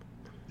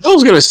 I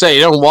was gonna say,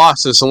 don't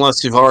watch this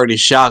unless you've already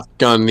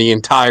shotgunned the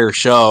entire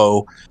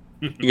show,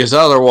 because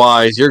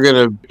otherwise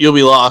you'll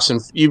be lost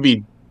and you'll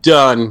be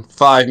done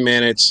 5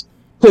 minutes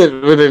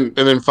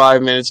within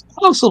 5 minutes,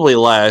 possibly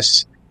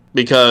less,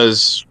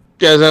 because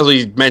as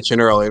we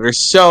mentioned earlier,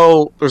 there's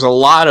a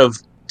lot of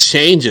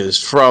changes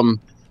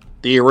from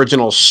the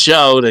original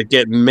show that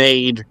get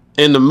made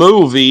in the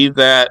movie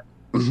that,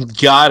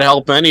 God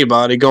help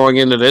anybody going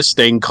into this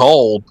thing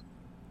cold.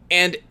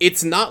 And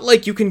it's not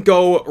like you can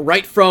go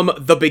right from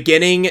the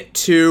beginning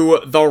to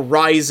the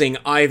Rising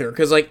either,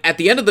 because like at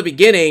the end of the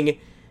beginning,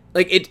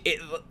 like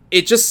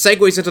it just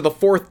segues into the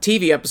 4th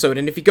TV episode,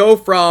 and if you go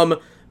from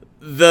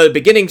the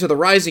beginning to the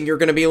Rising, you're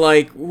going to be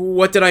like,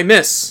 what did I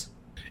miss?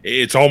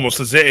 It's almost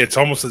as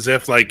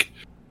if like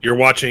you're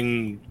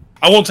watching,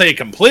 I won't say a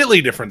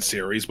completely different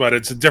series, but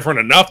it's different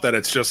enough that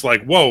it's just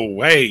like,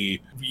 whoa, hey,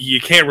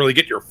 you can't really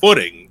get your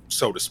footing,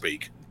 so to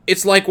speak.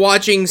 It's like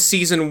watching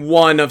season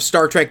 1 of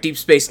Star Trek Deep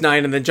Space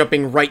Nine and then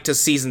jumping right to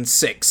season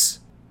 6.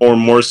 Or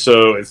more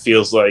so, it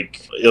feels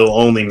like it'll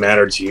only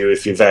matter to you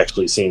if you've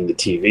actually seen the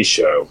TV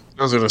show.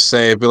 I was going to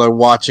say, it'd be like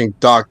watching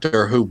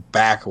Doctor Who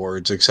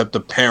backwards, except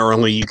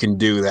apparently you can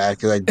do that,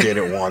 because I did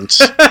it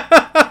once.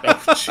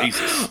 Oh,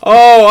 Jesus.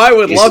 Oh, I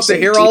would Jesus love to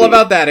hear indeed. all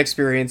about that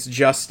experience,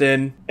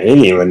 Justin. I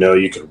didn't even know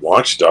you could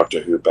watch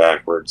Doctor Who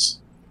backwards.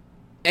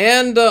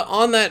 And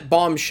on that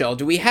bombshell,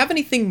 do we have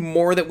anything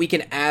more that we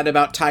can add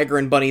about Tiger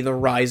and Bunny The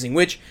Rising,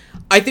 which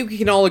I think we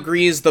can all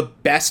agree is the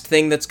best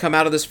thing that's come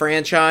out of this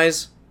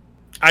franchise?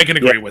 I can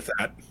agree with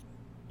that.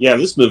 Yeah,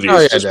 this movie Oh,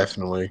 is yeah, just,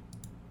 definitely.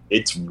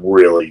 it's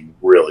really,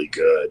 really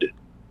good.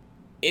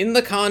 In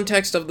the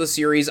context of the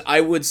series,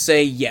 I would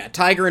say, yeah,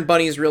 Tiger and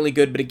Bunny is really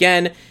good, but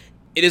again,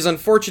 it is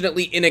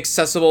unfortunately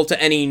inaccessible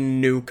to any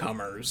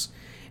newcomers.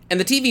 And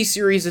the TV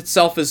series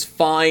itself is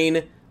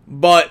fine,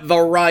 but The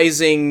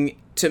Rising,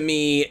 to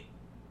me,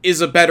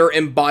 is a better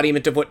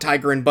embodiment of what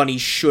Tiger and Bunny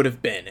should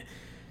have been.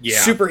 Yeah.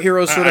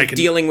 Superheroes sort of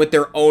dealing with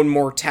their own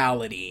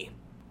mortality.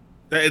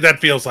 That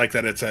feels like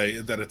it's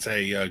a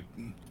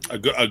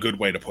good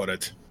way to put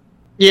it.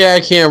 Yeah, I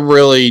can't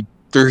really.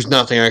 There's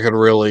nothing I could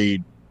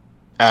really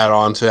add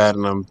on to that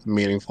in a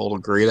meaningful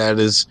degree. That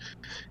is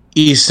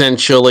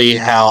essentially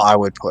how I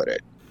would put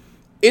it.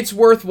 It's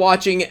worth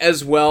watching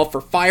as well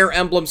for Fire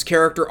Emblem's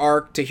character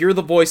arc, to hear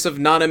the voice of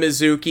Nana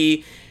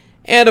Mizuki,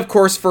 and of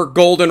course for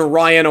Golden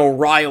Ryan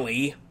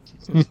O'Reilly.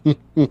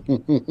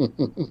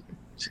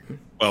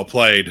 Well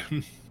played.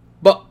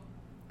 But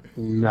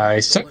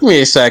Nice. Took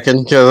me a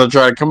second because I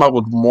tried to come up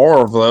with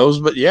more of those,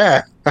 but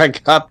yeah, I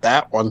got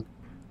that one.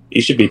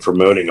 You should be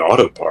promoting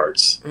auto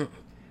parts.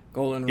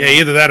 Golden Yeah, Ryan.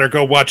 either that or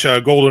go watch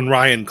Golden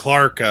Ryan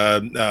Clark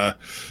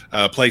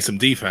play some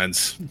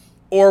defense.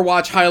 Or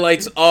watch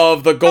highlights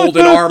of the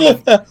golden arm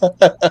of...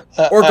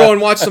 Or go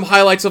and watch some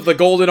highlights of the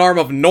golden arm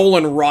of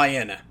Nolan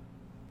Ryan.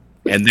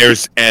 And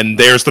there's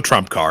the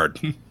trump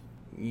card.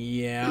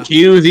 Yeah.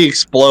 Cue the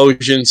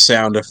explosion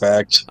sound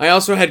effect. I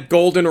also had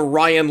Golden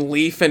Ryan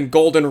Leaf and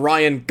Golden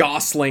Ryan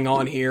Gosling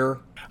on here.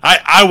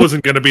 I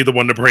wasn't gonna be the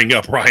one to bring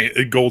up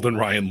Golden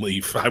Ryan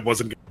Leaf. I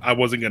wasn't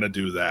gonna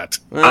do that.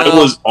 I was I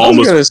was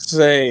almost gonna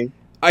say.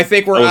 I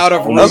think we're I was out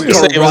of almost room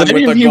gonna to say, run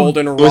with the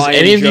Golden Ryan was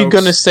any of you jokes.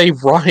 gonna say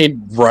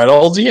Ryan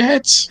Reynolds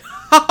yet?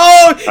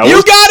 Oh, you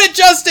was- got it,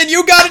 Justin!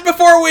 You got it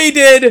before we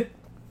did!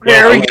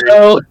 There we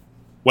go.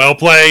 Well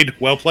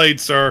played,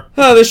 sir.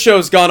 Oh, this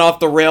show's gone off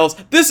the rails.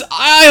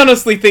 I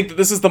honestly think that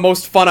this is the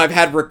most fun I've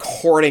had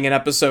recording an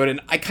episode, and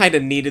I kind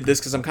of needed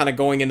this because I'm kind of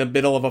going in the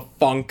middle of a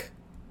funk.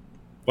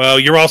 Well,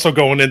 you're also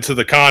going into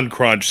the con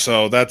crunch,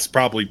 so that's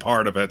probably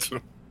part of it.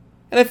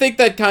 And I think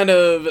that kind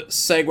of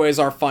segues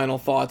our final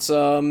thoughts.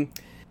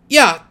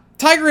 Yeah,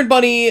 Tiger and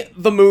Bunny,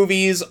 the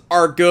movies,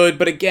 are good,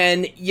 but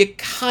again, you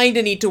kind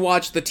of need to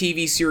watch the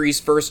TV series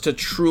first to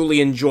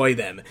truly enjoy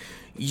them.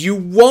 You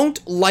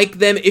won't like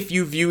them if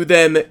you view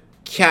them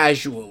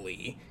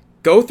casually.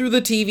 Go through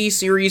the TV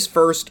series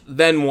first,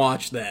 then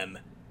watch them.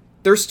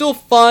 They're still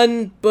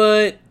fun,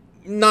 but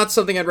not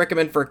something I'd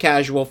recommend for a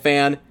casual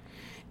fan.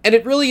 And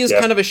it really is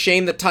kind of a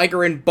shame that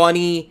Tiger and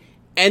Bunny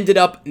ended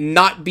up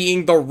not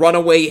being the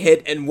runaway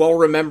hit and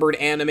well-remembered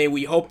anime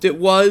we hoped it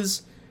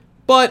was.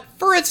 But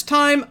for its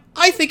time,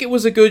 I think it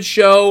was a good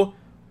show,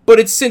 but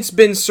it's since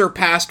been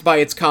surpassed by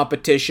its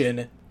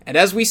competition. And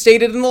as we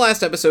stated in the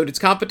last episode, its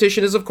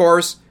competition is, of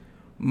course,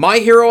 My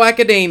Hero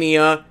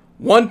Academia,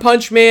 One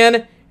Punch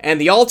Man,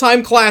 and the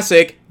all-time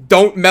classic,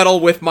 Don't Meddle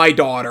with My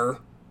Daughter.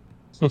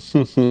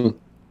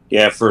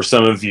 Yeah, for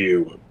some of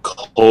you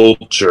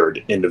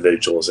cultured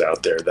individuals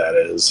out there, that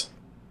is.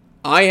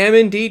 I am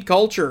indeed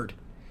cultured.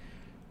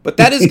 But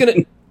that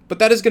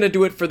is gonna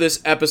do it for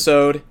this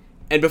episode.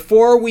 And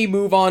before we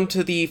move on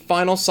to the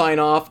final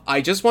sign-off,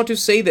 I just want to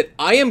say that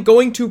I am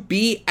going to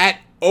be at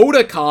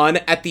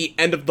Otakon at the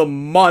end of the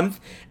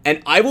month,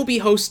 and I will be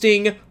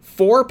hosting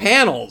 4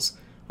 panels.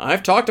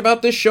 I've talked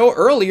about this show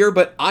earlier,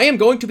 but I am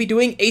going to be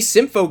doing a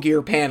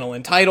Symphogear panel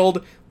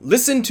entitled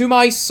Listen to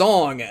My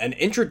Song, an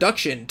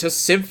Introduction to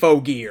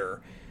Symphogear.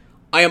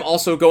 I am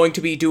also going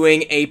to be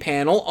doing a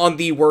panel on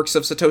the works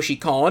of Satoshi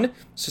Kon.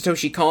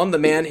 Satoshi Kon, the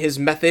man, his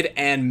method,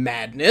 and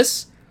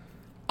madness.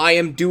 I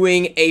am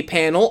doing a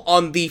panel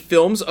on the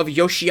films of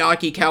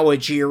Yoshiaki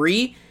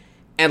Kawajiri.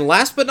 And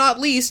last but not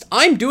least,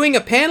 I'm doing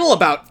a panel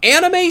about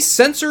anime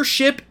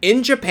censorship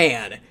in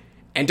Japan.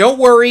 And don't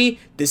worry,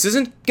 this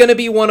isn't gonna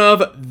be one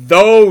of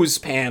those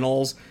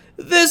panels.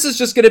 This is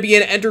just gonna be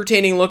an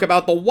entertaining look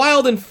about the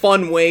wild and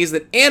fun ways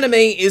that anime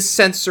is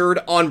censored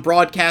on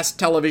broadcast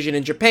television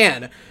in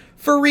Japan,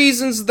 for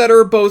reasons that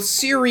are both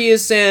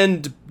serious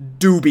and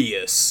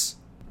dubious.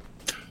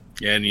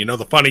 And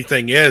the funny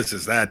thing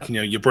is that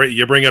you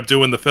bring up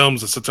doing the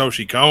films of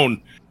Satoshi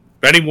Kon.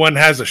 If anyone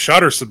has a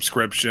Shudder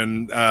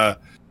subscription,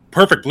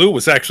 Perfect Blue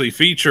was actually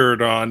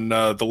featured on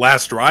The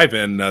Last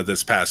Drive-In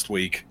this past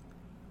week.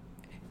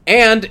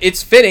 And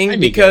it's fitting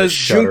because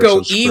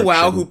Junko subscription.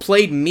 Iwao, who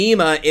played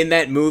Mima in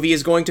that movie,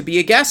 is going to be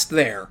a guest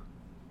there.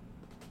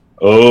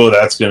 Oh,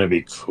 that's going to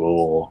be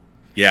cool.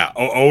 Yeah,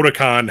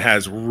 Otakon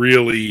has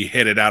really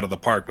hit it out of the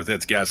park with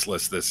its guest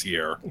list this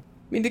year. I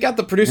mean, they got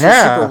the producer of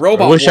Super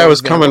Robot I wish I Wars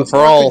was there, coming but for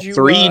where all could you,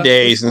 3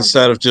 days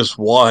instead of just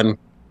one.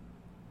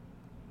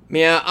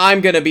 Yeah,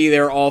 I'm gonna be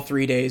there all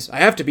 3 days. I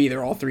have to be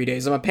there all 3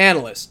 days. I'm a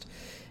panelist.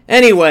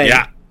 Anyway.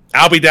 Yeah,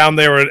 I'll be down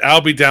there. I'll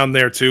be down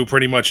there too,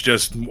 pretty much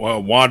just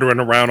wandering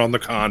around on the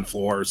con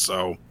floor.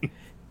 So,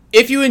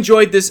 if you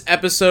enjoyed this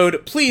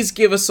episode, please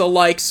give us a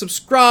like,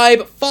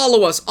 subscribe,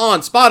 follow us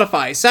on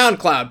Spotify,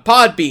 SoundCloud,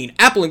 Podbean,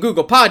 Apple and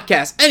Google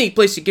Podcasts, any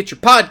place you get your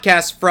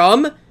podcasts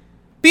from.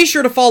 Be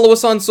sure to follow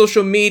us on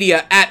social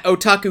media at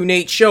Otaku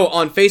Nate Show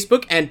on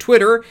Facebook and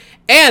Twitter,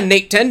 and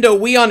Nintendo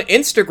Wii on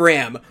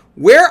Instagram,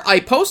 where I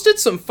posted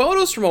some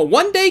photos from a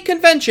one-day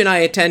convention I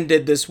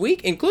attended this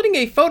week, including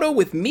a photo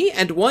with me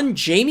and one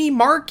Jamie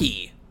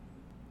Markey.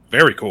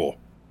 very cool.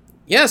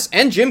 Yes,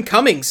 and Jim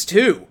Cummings,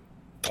 too.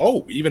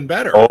 Oh, even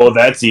better. Oh,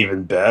 that's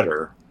even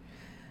better.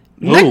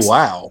 Next- Oh,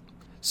 wow.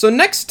 So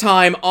next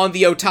time on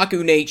the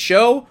Otaku Nate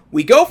Show,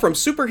 we go from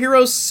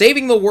superheroes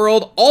saving the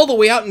world all the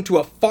way out into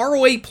a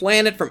faraway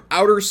planet from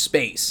outer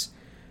space.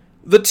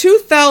 The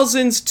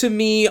 2000s, to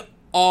me,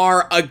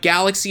 are a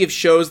galaxy of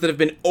shows that have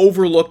been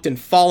overlooked and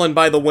fallen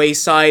by the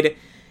wayside,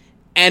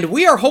 and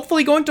we are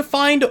hopefully going to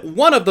find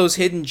one of those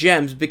hidden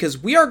gems, because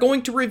we are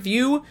going to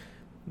review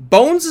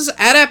Bones'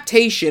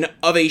 adaptation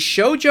of a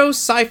shoujo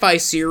sci-fi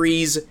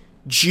series,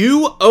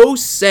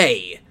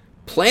 Ju-O-Sei,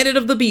 Planet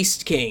of the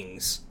Beast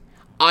Kings.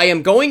 I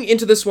am going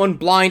into this one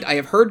blind. I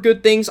have heard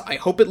good things. I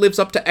hope it lives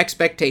up to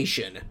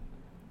expectation.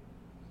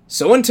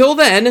 So until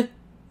then,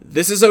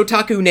 this is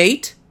Otaku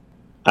Nate.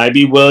 I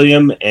be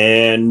William,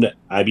 and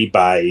I be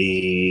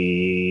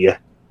bye.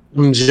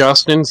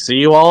 Justin, see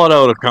you all at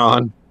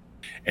Otakon.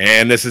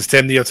 And this is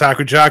Tim the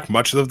Otaku Jock,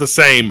 much of the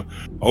same.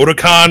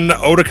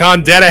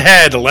 Otakon dead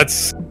ahead.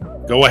 Let's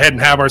go ahead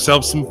and have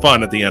ourselves some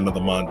fun at the end of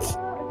the month.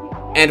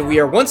 And we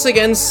are once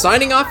again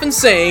signing off and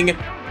saying,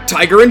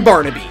 Tiger and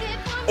Barnaby,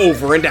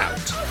 over and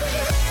out.